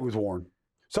I'm tight with Warren.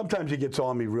 Sometimes he gets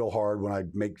on me real hard when I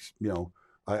make,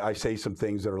 I say some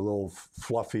things that are a little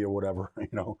fluffy or whatever,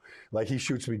 like he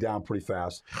shoots me down pretty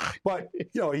fast. But,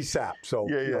 he's Sapp, so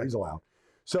he's allowed.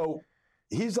 So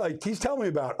he's telling me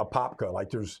about Apopka, like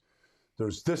there's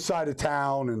this side of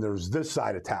town and there's this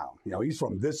side of town. He's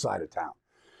from this side of town.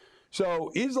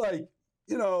 So he's like,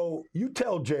 you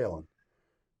tell Jalen,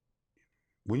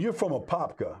 when you're from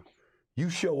Apopka, you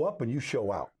show up and you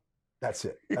show out. That's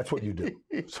it. That's what you do.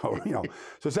 So,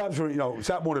 so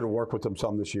Sapp wanted to work with them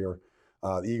some this year.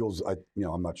 The Eagles,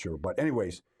 I'm not sure. But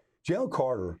anyways, Jalen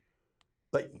Carter,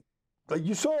 like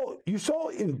you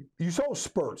saw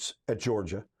spurts at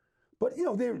Georgia, but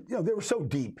they were so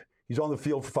deep. He's on the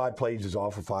field for 5 plays, he's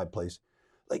off for 5 plays.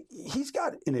 Like he's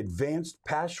got an advanced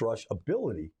pass rush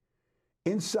ability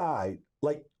inside,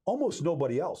 like almost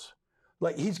nobody else.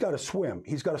 Like he's got a swim,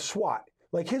 he's got a swat.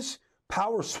 Like his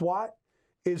power swat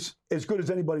is as good as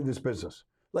anybody in this business.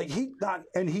 Like he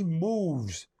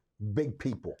moves big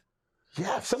people.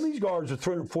 Yeah, some of these guards are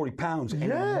 340 pounds and he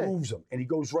moves them and he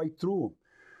goes right through them.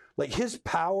 Like his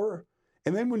power,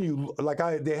 and then when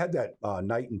they had that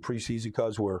night in preseason,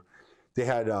 cuz where they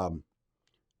had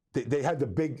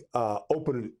the big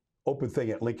open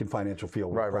thing at Lincoln Financial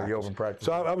Field. Right, the open practice.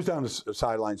 So I was down the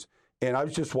sidelines and I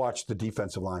was just watching the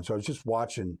defensive line. So I was just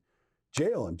watching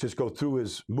Jalen just go through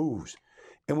his moves.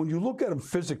 And when you look at him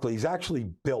physically, he's actually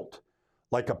built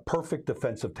like a perfect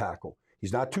defensive tackle.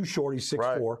 He's not too short. He's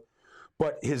 6'4",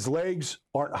 but his legs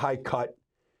aren't high cut.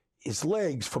 His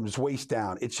legs from his waist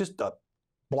down, it's just a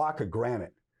block of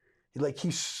granite. Like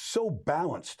he's so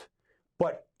balanced,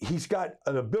 but he's got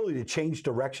an ability to change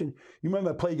direction. You remember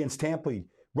that play against Tampa? He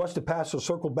rushed the pass, so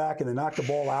circled back, and then knocked the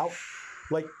ball out.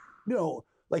 Like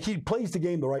he plays the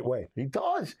game the right way. He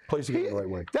does. Plays the game the right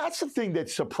way. That's the thing that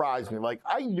surprised me. Like,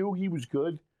 I knew he was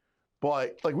good,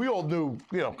 but, like, we all knew,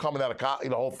 coming out of college,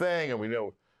 the whole thing, and we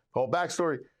knew the whole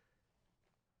backstory.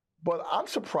 But I'm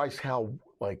surprised how,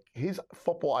 like, his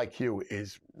football IQ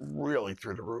is really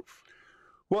through the roof.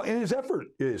 Well, and his effort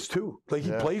is, too. Like,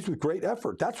 he plays with great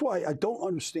effort. That's why I don't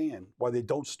understand why they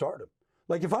don't start him.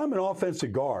 Like, if I'm an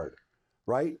offensive guard,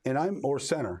 right, or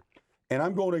center, and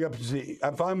I'm going up to see,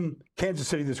 if I'm Kansas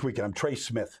City this weekend, I'm Trey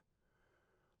Smith.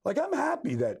 Like, I'm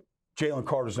happy that Jalen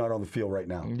Carter's not on the field right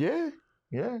now.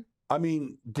 Yeah. I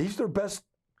mean, he's their best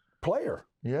player.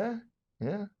 Yeah.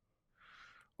 All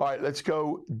right, let's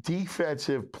go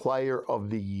defensive player of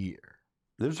the year.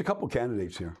 There's a couple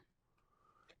candidates here.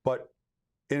 But,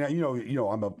 and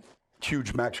I'm a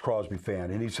huge Max Crosby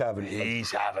fan, and he's having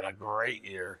a great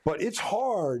year. But it's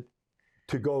hard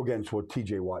to go against what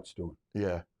T.J. Watt's doing.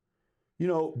 Yeah.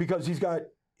 Because he's got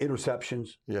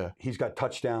interceptions. Yeah. He's got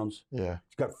touchdowns. Yeah.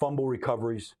 He's got fumble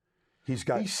recoveries. He's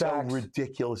got sacks. So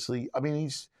ridiculously. I mean,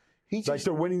 he's like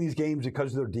they're winning these games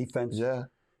because of their defense. Yeah.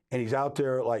 And he's out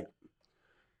there like,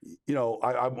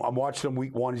 I'm watching him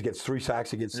week 1. He gets 3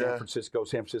 sacks against San Francisco.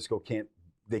 San Francisco can't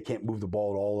move the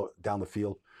ball at all down the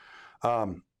field.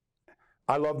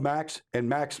 I love Max, and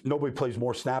Max, nobody plays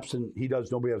more snaps than he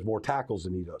does. Nobody has more tackles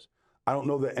than he does. I don't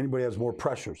know that anybody has more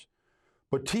pressures.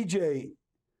 But TJ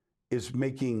is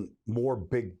making more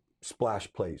big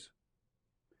splash plays.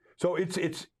 So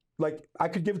it's like I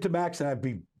could give it to Max and I'd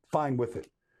be fine with it.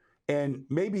 And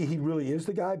maybe he really is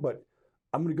the guy, but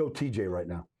I'm going to go TJ right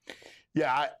now.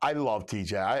 Yeah, I love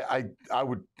TJ.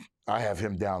 I have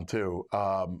him down too.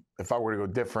 If I were to go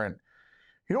different,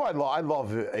 I love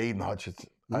Aiden Hutchinson.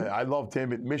 Mm-hmm. I loved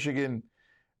him at Michigan,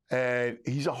 and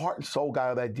he's a heart and soul guy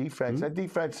of that defense. Mm-hmm. That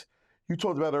defense you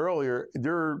talked about earlier,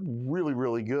 they're really,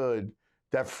 really good.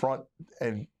 That front,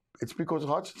 and it's because of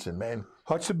Hutchinson, man.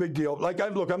 Hutson's a big deal. Like,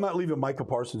 I'm not leaving Micah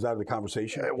Parsons out of the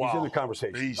conversation. He's in the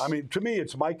conversation. I mean, to me,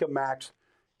 it's Micah, Max,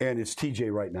 and it's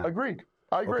TJ right now. Agreed.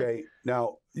 I agree. Okay.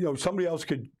 Now, somebody else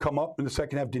could come up in the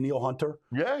second half. Danielle Hunter.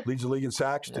 Yeah. Leads the league in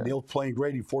sacks. Yeah. Danielle's playing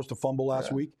great. He forced a fumble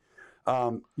last week.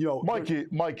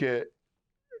 Micah,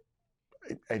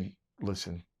 and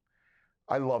listen,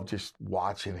 I love just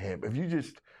watching him. If you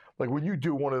just, like, when you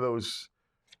do one of those.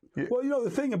 Well, the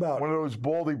thing about. One of those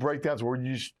baldy breakdowns where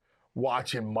you just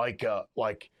watching Micah,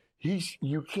 like,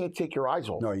 you can't take your eyes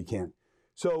off. No, you can't.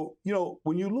 So,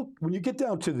 when you get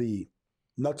down to the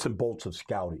nuts and bolts of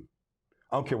scouting,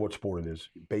 I don't care what sport it is,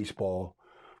 baseball.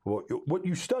 Well, what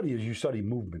you study is you study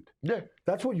movement. Yeah.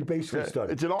 That's what you basically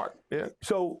study. It's an art. Yeah.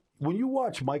 So when you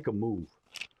watch Micah move,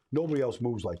 nobody else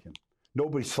moves like him.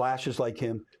 Nobody slashes like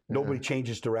him. Nobody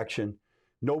changes direction.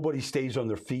 Nobody stays on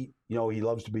their feet. He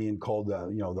loves to be called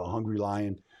the hungry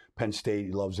lion. Penn State,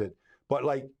 he loves it. But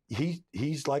like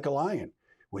he's like a lion.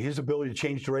 With his ability to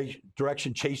change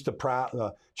direction, chase the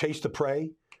prey.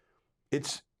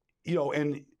 It's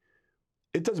and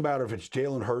it doesn't matter if it's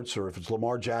Jalen Hurts or if it's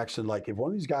Lamar Jackson. Like, if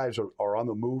one of these guys are on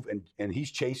the move and he's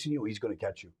chasing you, he's going to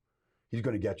catch you. He's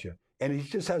going to get you. And he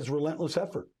just has relentless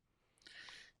effort.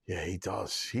 Yeah, he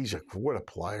does. What a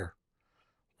player.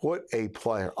 What a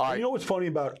player. All right. You know what's funny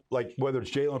about, like, whether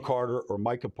it's Jalen Carter or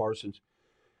Micah Parsons?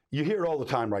 You hear it all the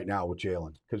time right now with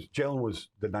Jalen, because Jalen was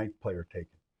the 9th player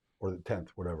taken, or the 10th,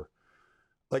 whatever.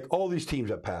 Like, all these teams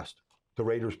that passed, the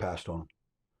Raiders passed on him.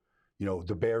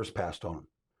 The Bears passed on him.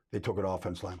 They took an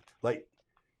offense line. Like,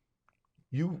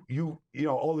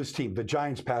 all this team, the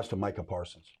Giants passed on Micah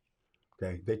Parsons.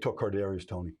 Okay? They took Kadarius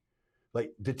Toney.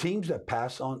 Like, the teams that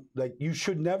pass on, like, you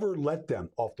should never let them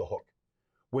off the hook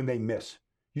when they miss.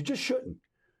 You just shouldn't.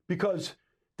 Because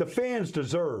the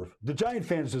Giant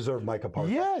fans deserve Micah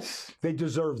Parsons. Yes. They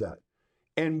deserve that.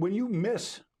 And when you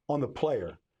miss on the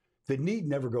player, the need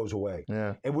never goes away.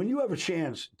 Yeah. And when you have a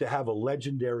chance to have a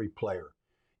legendary player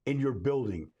in your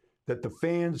building that the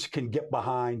fans can get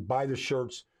behind, buy the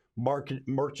shirts,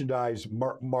 merchandise,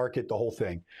 market, the whole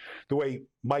thing, the way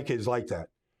Micah is like that.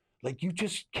 Like, you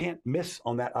just can't miss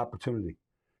on that opportunity.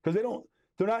 Because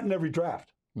they're not in every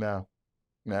draft. No,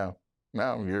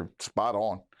 you're spot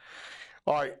on.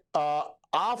 All right,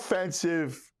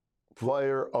 offensive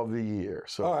player of the year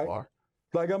so far.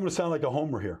 Like, I'm going to sound like a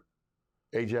homer here.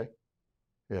 AJ?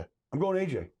 Yeah. I'm going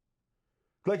AJ.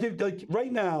 Like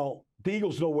right now, the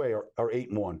Eagles, no way, are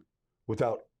 8-1 with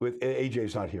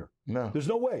AJ's not here. No. There's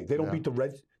no way. They don't beat the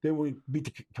Reds. They will beat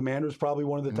the Commanders probably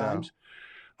one of the times.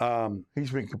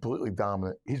 He's been completely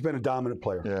dominant. He's been a dominant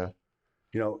player.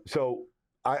 Yeah. So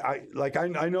I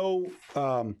know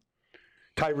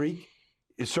Tyreek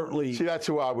is certainly. See, that's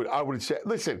who I would say.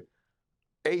 Listen,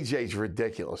 AJ's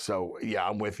ridiculous. So yeah,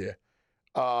 I'm with you.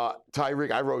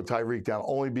 Tyreek, I wrote Tyreek down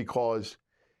only because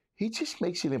he just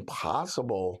makes it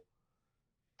impossible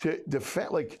to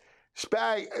defend. Like,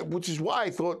 Spag, which is why I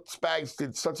thought Spags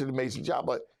did such an amazing job,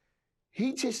 but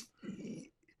he's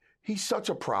such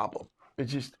a problem.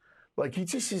 It's just like he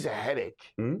just is a headache,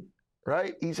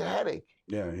 right? He's a headache.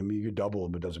 Yeah, I mean, you could double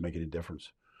him, it doesn't make any difference.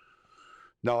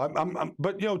 No,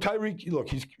 but Tyreek, look,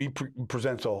 he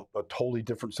presents a totally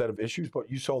different set of issues. But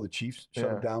you saw the Chiefs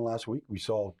shut him down last week. We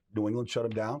saw New England shut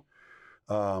him down.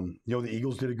 The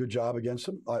Eagles did a good job against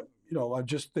him. I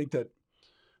just think that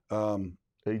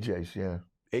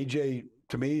AJ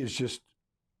to me is just.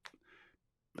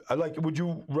 Would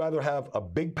you rather have a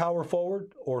big power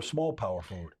forward or a small power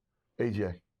forward?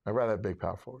 AJ. I'd rather have big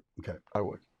power forward. Okay. I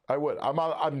would.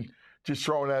 I'm just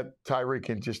throwing that Tyreek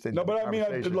in just in. No, but I mean,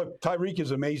 look, Tyreek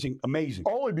is amazing.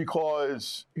 Only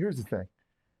because here's the thing: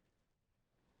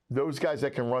 those guys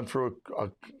that can run through a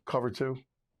cover two,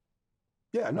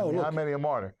 Yeah, no, I mean, look, how many of them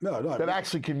are there? No, that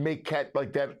actually can make cat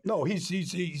like that. No, he's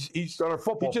not a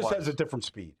football. He just players. has a different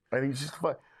speed, and he's just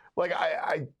like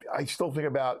I still think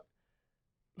about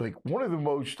like one of the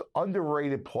most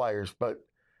underrated players, but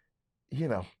you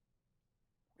know,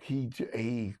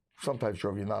 he sometimes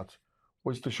drove you nuts.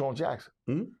 Was Deshaun Jackson?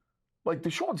 Mm-hmm. Like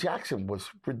Deshaun Jackson was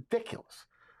ridiculous.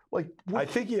 Like I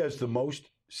think he has the most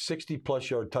 60-plus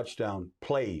yard touchdown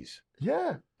plays.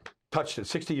 Yeah,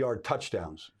 60-yard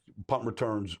touchdowns, punt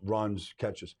returns, runs,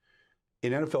 catches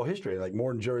in NFL history, like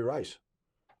more than Jerry Rice.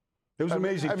 It was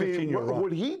amazing. 15-year run.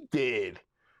 What he did.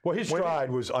 Well, his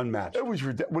stride was unmatched. It was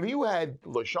ridiculous. When you had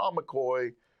LaShawn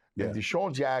McCoy and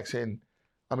Deshaun Jackson,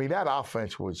 I mean that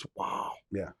offense was wow.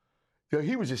 Yeah,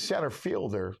 he was a center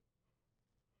fielder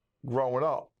growing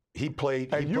up. He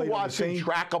played. And you watch him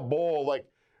track a ball like.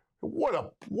 What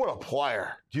a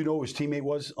player. Do you know who his teammate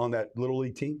was on that Little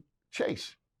League team?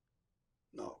 Chase.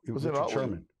 No, it was Richard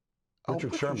Sherman.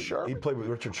 Richard Sherman. He played with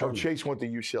Richard Sherman. Chase went to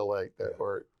UCLA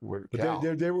or Cal.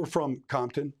 They were from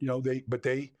Compton, you know.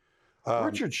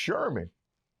 Richard Sherman.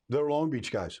 They're Long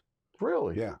Beach guys.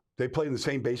 Really? Yeah. They played in the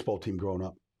same baseball team growing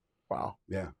up. Wow.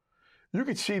 Yeah. You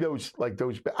could see those.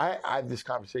 I have this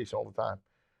conversation all the time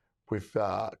with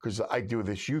because I do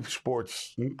this youth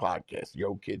sports podcast,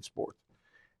 Yo Kid Sports.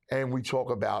 And we talk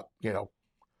about,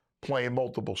 playing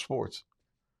multiple sports.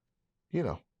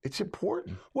 It's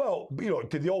important. Well,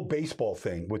 the old baseball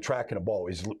thing with tracking a ball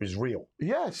is real.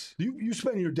 Yes. You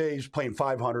spend your days playing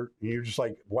 500, and you're just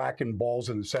like whacking balls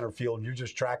in the center field, and you're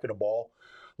just tracking a ball.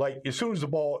 Like, as soon as the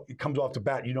ball comes off the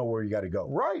bat, you know where you got to go.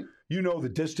 Right. You know the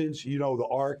distance, you know the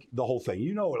arc, the whole thing.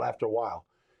 You know it after a while.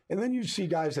 And then you see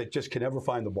guys that just can never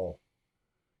find the ball.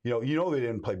 You know they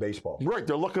didn't play baseball. Right,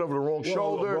 they're looking over the wrong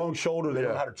shoulder. The wrong shoulder, they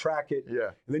don't know how to track it.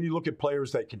 Yeah. And then you look at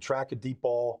players that can track a deep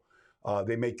ball.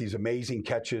 They make these amazing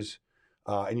catches.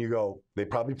 And you go, they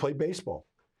probably played baseball.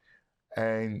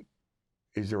 And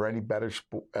is there any better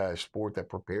sport that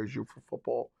prepares you for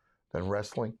football than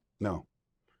wrestling? No.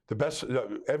 The best,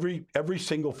 every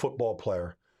single football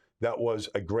player that was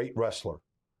a great wrestler,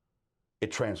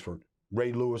 it transferred.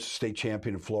 Ray Lewis, state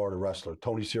champion in Florida wrestler.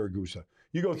 Tony Siragusa.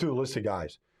 You go through the list of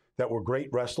guys that were great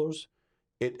wrestlers,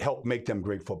 it helped make them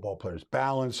great football players.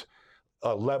 Balance,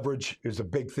 leverage is a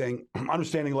big thing.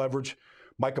 Understanding leverage.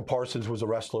 Micah Parsons was a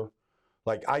wrestler.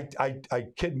 Like, I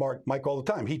kid Mike all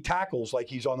the time. He tackles like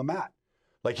he's on the mat.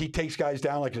 Like, he takes guys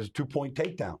down like it's a 2-point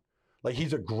takedown. Like,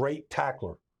 he's a great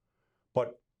tackler.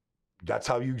 But that's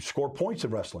how you score points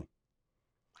in wrestling.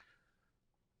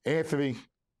 Anthony,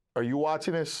 are you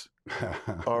watching this?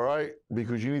 All right?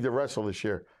 Because you need to wrestle this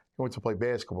year. He went to play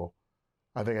basketball.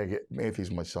 I think Anthony's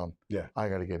my son. Yeah. I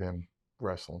got to get him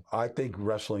wrestling. I think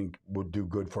wrestling would do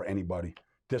good for anybody.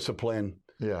 Discipline.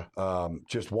 Yeah.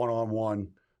 Just one-on-one,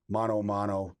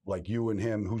 mano-a-mano, like you and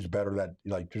him, who's better.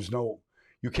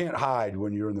 You can't hide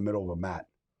when you're in the middle of a mat.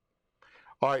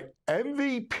 All right,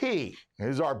 MVP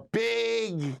is our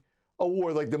big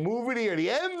award, like the movie here. The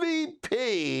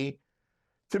MVP,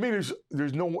 to me,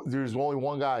 there's only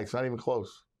one guy. It's not even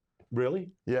close. Really?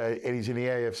 Yeah, and he's in the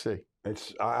AFC.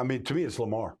 To me, it's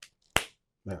Lamar.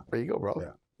 Yeah, there you go, bro.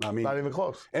 Yeah, I mean, not even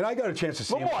close. And I got a chance to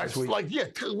see him last week. Like, yeah,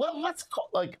 let's call.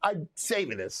 Like, I'm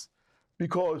saving this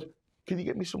because can you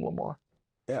get me some Lamar?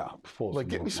 Yeah,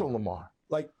 get me some Lamar.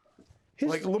 Like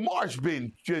Lamar's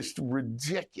been just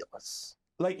ridiculous.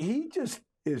 Like, he just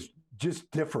is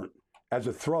just different as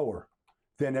a thrower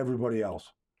than everybody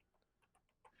else.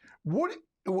 What's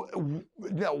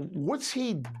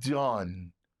he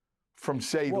done from,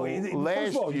 say, last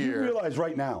first of all, year? You realize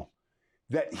right now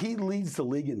that he leads the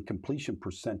league in completion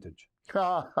percentage.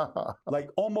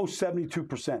 Like almost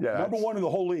 72%. Yeah, Number one in the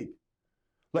whole league.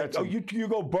 Like, you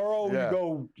go Burrow,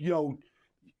 you go,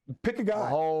 pick a guy.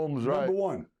 Mahomes, right. Number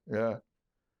one. Yeah.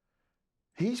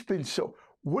 He's been so.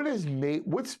 What's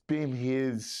been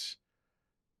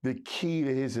the key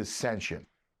to his ascension?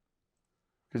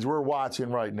 Because we're watching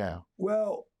right now.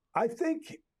 Well, I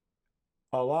think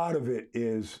a lot of it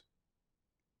is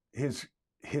his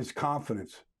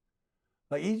confidence.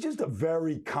 Like, he's just a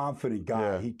very confident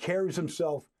guy. Yeah. He carries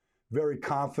himself very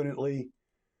confidently.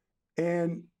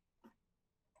 And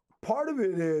part of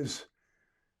it is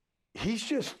he's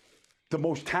just the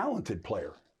most talented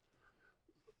player.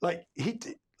 Like, he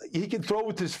can throw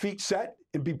with his feet set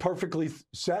and be perfectly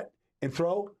set and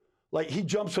throw. Like, he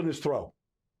jumps on his throw.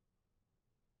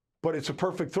 But it's a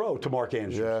perfect throw to Mark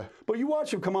Andrews. Yeah. But you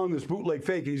watch him come on this bootleg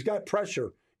fake, and he's got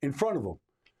pressure in front of him.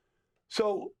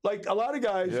 So, like, a lot of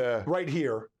guys right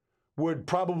here would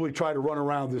probably try to run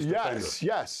around this defender.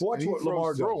 Yes. Watch what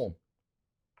Lamar does. Him.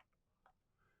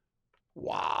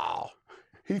 Wow.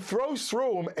 He throws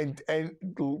through him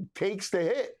and takes the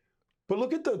hit. But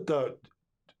look at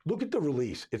the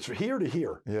release. It's here to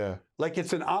here. Yeah. Like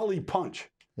it's an ollie punch.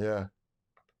 Yeah.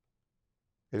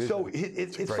 So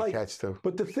it's a great like, catch too.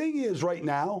 But the thing is, right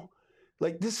now,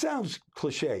 like this sounds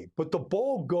cliche, but the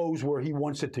ball goes where he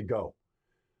wants it to go.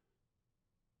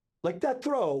 Like that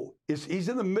throw he's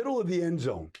in the middle of the end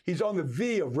zone. He's on the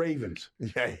V of Ravens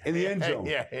in the end zone.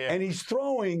 And he's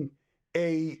throwing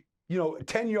a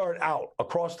 10-yard out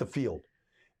across the field.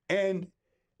 And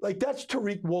like that's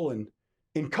Tyreek Woolen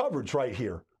in coverage right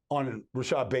here on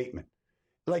Rashad Bateman.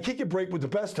 Like he could break with the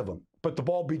best of them, but the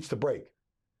ball beats the break.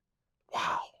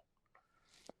 Wow.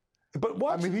 But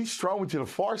what? I mean, he's throwing to the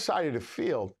far side of the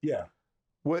field. Yeah.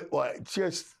 With like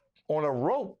just on a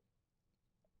rope.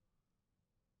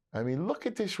 I mean, look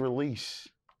at this release.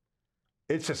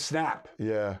 It's a snap.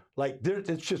 Yeah. Like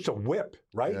it's just a whip,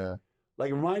 right? Yeah.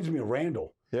 Like it reminds me of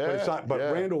Randall. Yeah. But it's not. But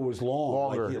Randall was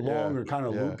longer, kind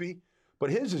of loopy. But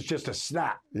his is just a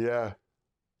snap. Yeah.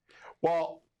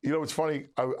 Well, it's funny.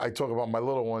 I talk about my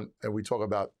little one, and we talk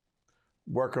about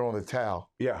working on the towel.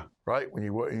 Yeah. Right? When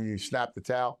you snap the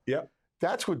towel. Yep.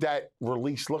 That's what that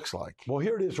release looks like. Well,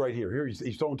 here it is right here. Here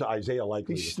he's throwing to Isaiah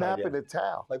Likely. He's snapping the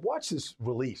towel. Like, watch this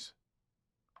release.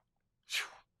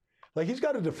 Like, he's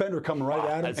got a defender coming right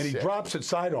at him, and he drops it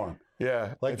sidearm.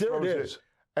 Yeah. Like, there it is.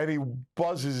 And he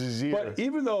buzzes his ear. But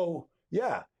even though,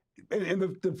 and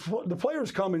the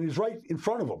player's coming, he's right in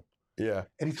front of him. Yeah.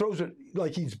 And he throws it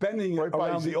like he's bending it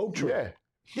around the oak tree. Yeah.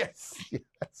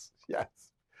 Yes.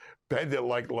 Bend it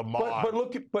like Lamar. But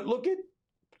look at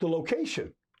the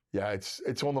location. Yeah,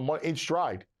 it's on the money in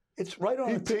stride. It's right on.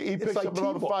 He picks up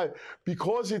another 5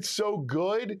 because it's so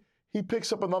good. He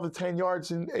picks up another 10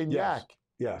 yards in yak.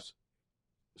 Yes.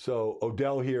 So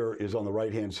Odell here is on the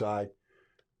right hand side.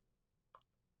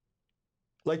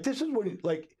 Like this is what it's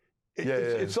like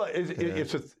it's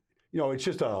a it's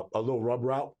just a little rub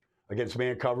route against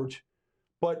man coverage,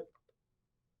 but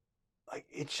like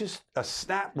it's just a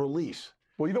snap release.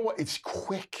 Well, you know what? It's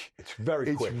quick. It's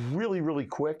very quick. It's really, really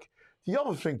quick. The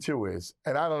other thing, too, is,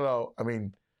 and I don't know, I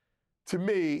mean, to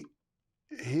me,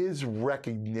 his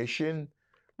recognition,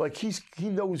 like he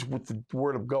knows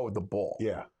where to go with the ball.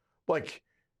 Yeah. Like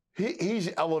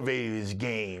he's elevated his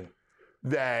game,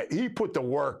 that he put the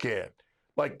work in.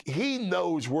 Like he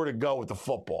knows where to go with the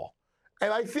football.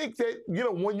 And I think that,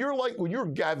 when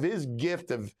you have his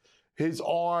gift of his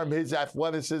arm, his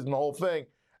athleticism, the whole thing,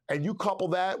 and you couple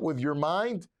that with your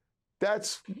mind,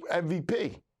 that's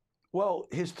MVP. Well,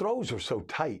 his throws are so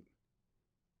tight.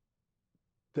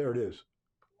 There it is.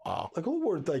 Wow.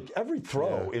 Like every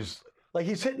throw is like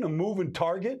he's hitting a moving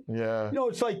target. Yeah.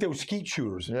 It's like those skeet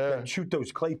shooters that shoot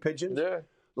those clay pigeons. Yeah.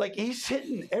 Like he's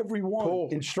hitting every one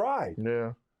in stride.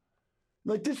 Yeah.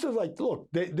 Like this is like, look,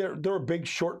 they're a big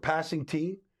short passing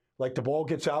team. Like the ball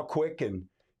gets out quick and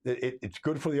it's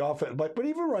good for the offense. But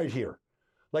even right here,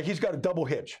 like he's got a double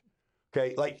hitch.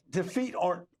 Okay, like the feet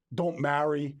don't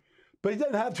marry, but he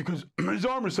doesn't have to because his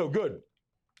arm is so good.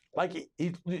 Like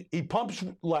he pumps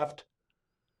left,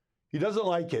 he doesn't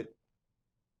like it,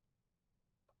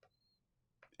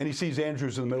 and he sees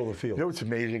Andrews in the middle of the field. You know what's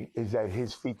amazing is that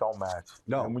his feet don't match.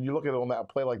 No, and when you look at it on that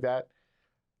play like that,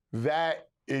 that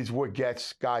is what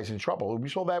gets guys in trouble. We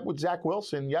saw that with Zach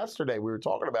Wilson yesterday. We were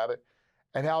talking about it,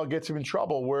 and how it gets him in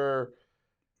trouble. Where,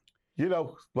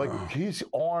 his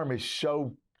arm is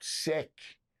so sick.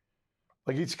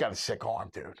 Like he's got a sick arm,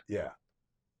 dude. Yeah,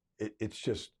 it's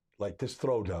just like this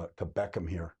throw to Beckham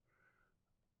here.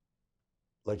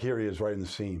 Like here he is right in the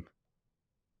seam.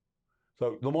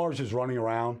 So Lamar's just running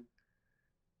around.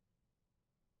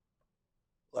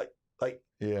 Like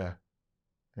yeah.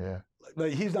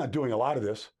 Like he's not doing a lot of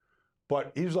this,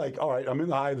 but he's like, all right, I'm in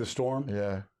the eye of the storm.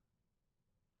 Yeah.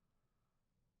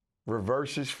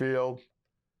 Reverses field.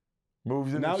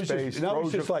 Moves into space. Now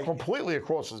he's just like completely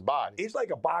across his body. He's like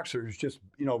a boxer who's just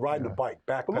riding a bike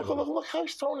back. But look how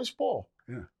he's throwing this ball.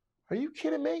 Yeah. Are you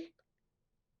kidding me?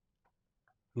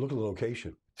 Look at the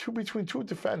location. Between two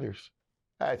defenders.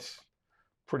 That's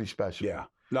pretty special. Yeah.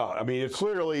 No, I mean it's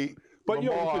clearly. But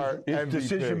Lamar, his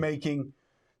decision making.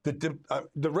 The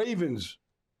Ravens,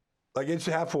 like it's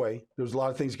halfway. There's a lot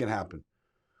of things can happen,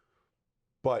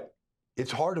 but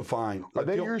it's hard to find. Are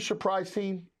they your surprise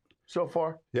team so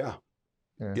far? Yeah.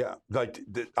 Like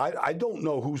I don't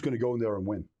know who's going to go in there and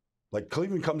win. Like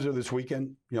Cleveland comes there this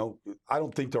weekend. I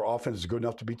don't think their offense is good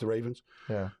enough to beat the Ravens.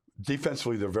 Yeah.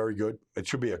 Defensively, they're very good. It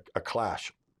should be a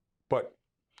clash. But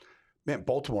man,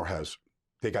 Baltimore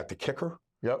they got the kicker.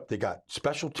 Yep. They got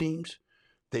special teams.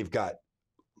 They've got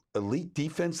elite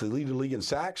defense. They lead the league in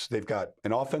sacks. They've got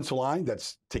an offensive line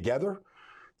that's together.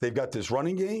 They've got this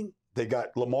running game. They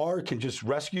got Lamar can just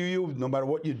rescue you no matter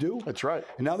what you do. That's right.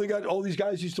 And now they got all these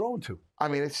guys he's throwing to. I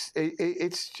mean,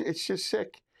 it's just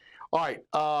sick. All right,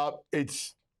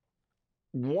 it's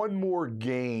one more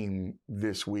game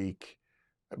this week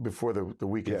before the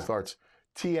weekend starts.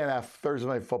 TNF, Thursday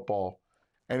Night Football,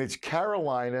 and it's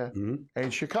Carolina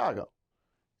and Chicago.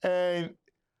 And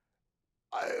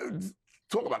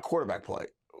talk about quarterback play.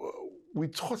 We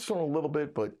touched on it a little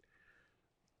bit, but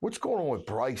what's going on with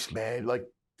Bryce, man? Like,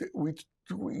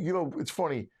 it's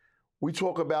funny. We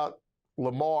talk about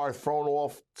Lamar thrown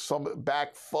off some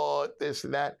back foot, this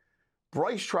and that.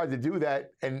 Bryce tried to do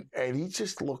that, and he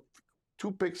just looked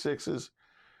 2 pick sixes.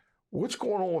 What's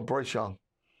going on with Bryce Young?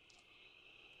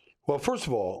 Well, first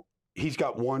of all, he's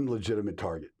got one legitimate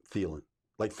target, Thielen.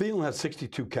 Like, Thielen has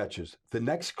 62 catches. The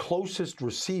next closest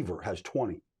receiver has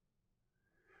 20.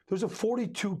 There's a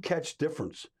 42 catch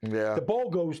difference. Yeah. The ball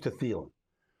goes to Thielen.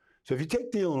 So if you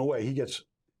take Thielen away, he gets,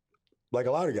 like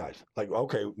a lot of guys, like,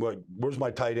 okay, well, where's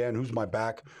my tight end? Who's my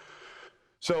back?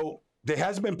 So they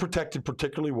hasn't been protected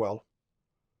particularly well,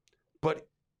 but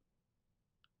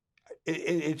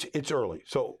it's early.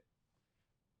 So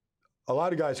a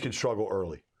lot of guys can struggle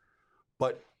early,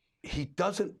 but he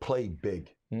doesn't play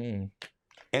big. And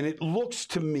it looks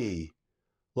to me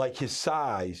like his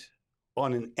size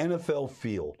on an NFL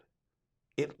field,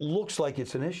 it looks like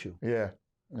it's an issue. Yeah.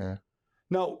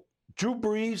 Now, Drew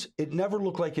Brees, it never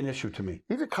looked like an issue to me.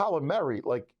 Even Kyler Murray,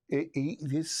 like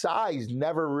his size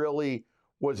never really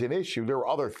was an issue. There were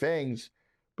other things,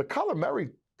 but Kyler Murray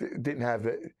didn't have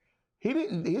it.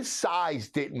 His size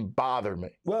didn't bother me.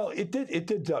 Well, it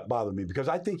did bother me because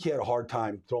I think he had a hard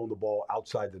time throwing the ball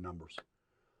outside the numbers.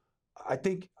 I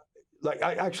think,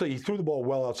 he threw the ball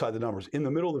well outside the numbers. In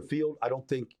the middle of the field, I don't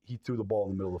think he threw the ball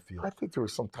in the middle of the field. I think there were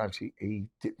sometimes he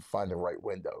didn't find the right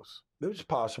windows. It was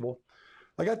possible.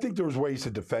 I think there was ways to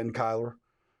defend Kyler.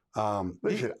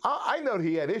 Listen, I know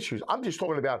he had issues. I'm just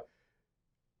talking about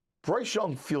Bryce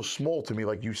Young feels small to me,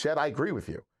 like you said. I agree with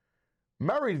you.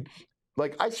 Murray,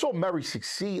 I saw Murray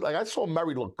succeed. I saw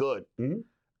Murray look good,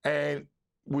 and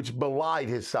which belied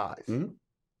his size.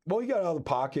 Well, he got out of the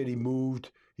pocket. He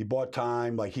moved. He bought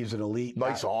time. He's an elite.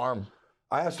 Nice arm.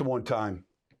 I asked him one time,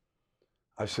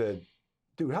 I said,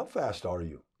 dude, how fast are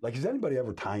you? Has anybody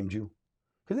ever timed you?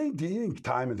 Because he didn't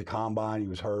time at the combine. He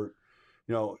was hurt.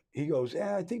 He goes,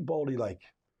 I think Baldy,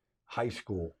 high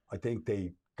school, I think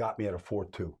they got me at a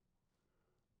 4.2.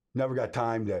 Never got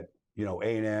timed at,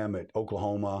 A&M, at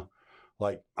Oklahoma.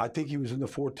 I think he was in the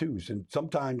 4.2s. And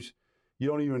sometimes you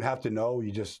don't even have to know.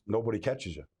 Nobody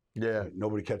catches you. Yeah.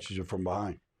 Nobody catches you from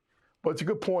behind. But it's a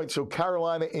good point. So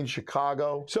Carolina in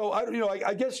Chicago. So,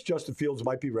 I guess Justin Fields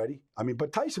might be ready.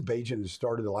 But Tyson Bagent has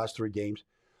started the last 3 games.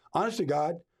 Honest to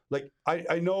God,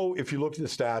 I know if you look at the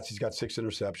stats, he's got 6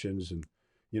 interceptions and,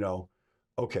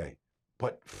 okay.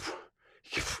 But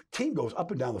team goes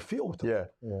up and down the field with him.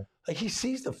 Yeah. He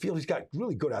sees the field. He's got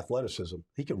really good athleticism.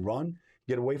 He can run,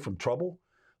 get away from trouble.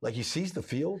 He sees the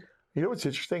field. You know what's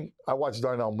interesting? I watched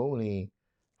Darnell Mooney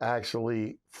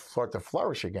actually start to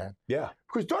flourish again. Yeah.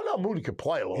 Because Darnell Mooney could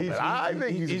play a little bit. I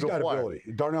think he's a good got player. ability.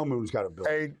 Darnell Mooney's got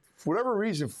ability. And for whatever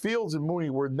reason, Fields and Mooney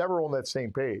were never on that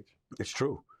same page. It's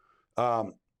true.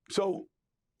 So,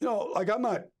 I'm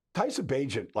not – Tyson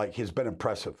Bagent, has been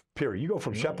impressive, period. You go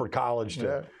from Shepherd College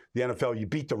to the NFL. You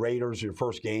beat the Raiders your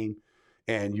first game,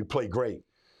 and you play great.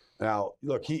 Now,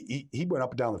 look, he went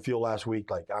up and down the field last week.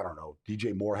 I don't know,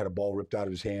 DJ Moore had a ball ripped out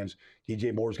of his hands.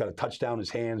 DJ Moore's got a touchdown in his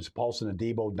hands. Paulson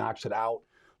Adebo knocks it out.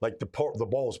 The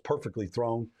ball is perfectly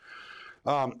thrown.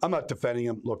 I'm not defending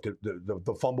him. Look,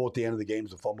 the fumble at the end of the game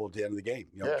is the fumble at the end of the game.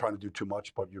 Trying to do too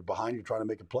much, but you're behind. You're trying to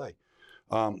make a play.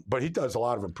 But he does a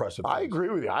lot of impressive things. I agree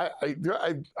with you.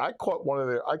 I caught one of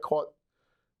their.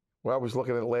 I was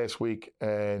looking at it last week,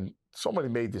 and somebody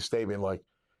made this statement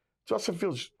Justin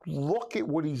Fields, look at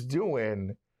what he's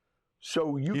doing.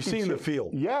 So you see in the field.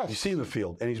 Yes. You see in the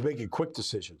field, and he's making quick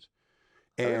decisions.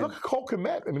 And look at Cole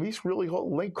Kmet. He's really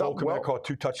linked Cole up Kmet well. caught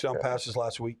 2 touchdown passes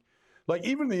last week.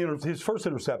 Even his first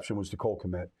interception was to Cole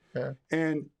Kmet. Yeah.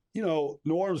 And, New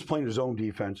Orleans playing his own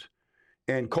defense,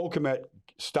 and Cole Kmet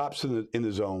stops in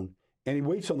the zone, and he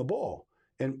waits on the ball.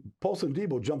 And Paulson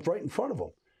Adebo jumped right in front of him.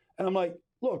 And I'm like,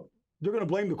 look, they're going to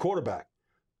blame the quarterback.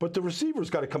 But the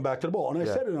receiver's got to come back to the ball. And I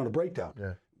said it on a breakdown.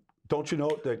 Yeah. Don't you know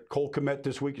that Cole Kmet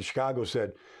this week in Chicago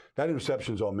said, that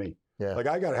interception's on me. Yeah. I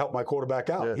got to help my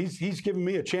quarterback out. Yeah. He's giving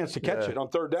me a chance to catch it on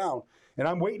 3rd down, and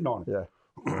I'm waiting on it. Yeah.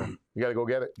 You got to go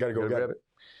get it. Got to go get it.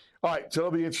 All right, so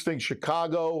it'll be interesting.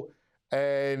 Chicago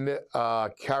and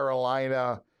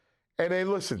Carolina. And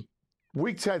then, listen,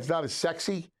 Week 10's not as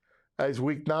sexy as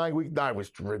Week 9. Week 9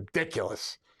 was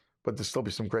ridiculous, but there'll still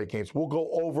be some great games. We'll go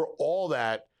over all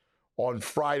that on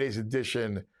Friday's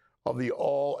edition of the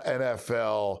All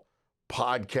NFL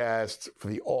podcast for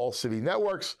the All City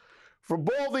Networks. For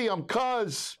Baldy, I'm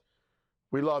Cuz.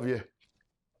 We love you.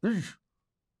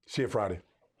 See you Friday.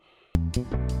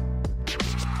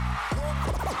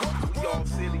 All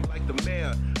silly like the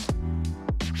mayor.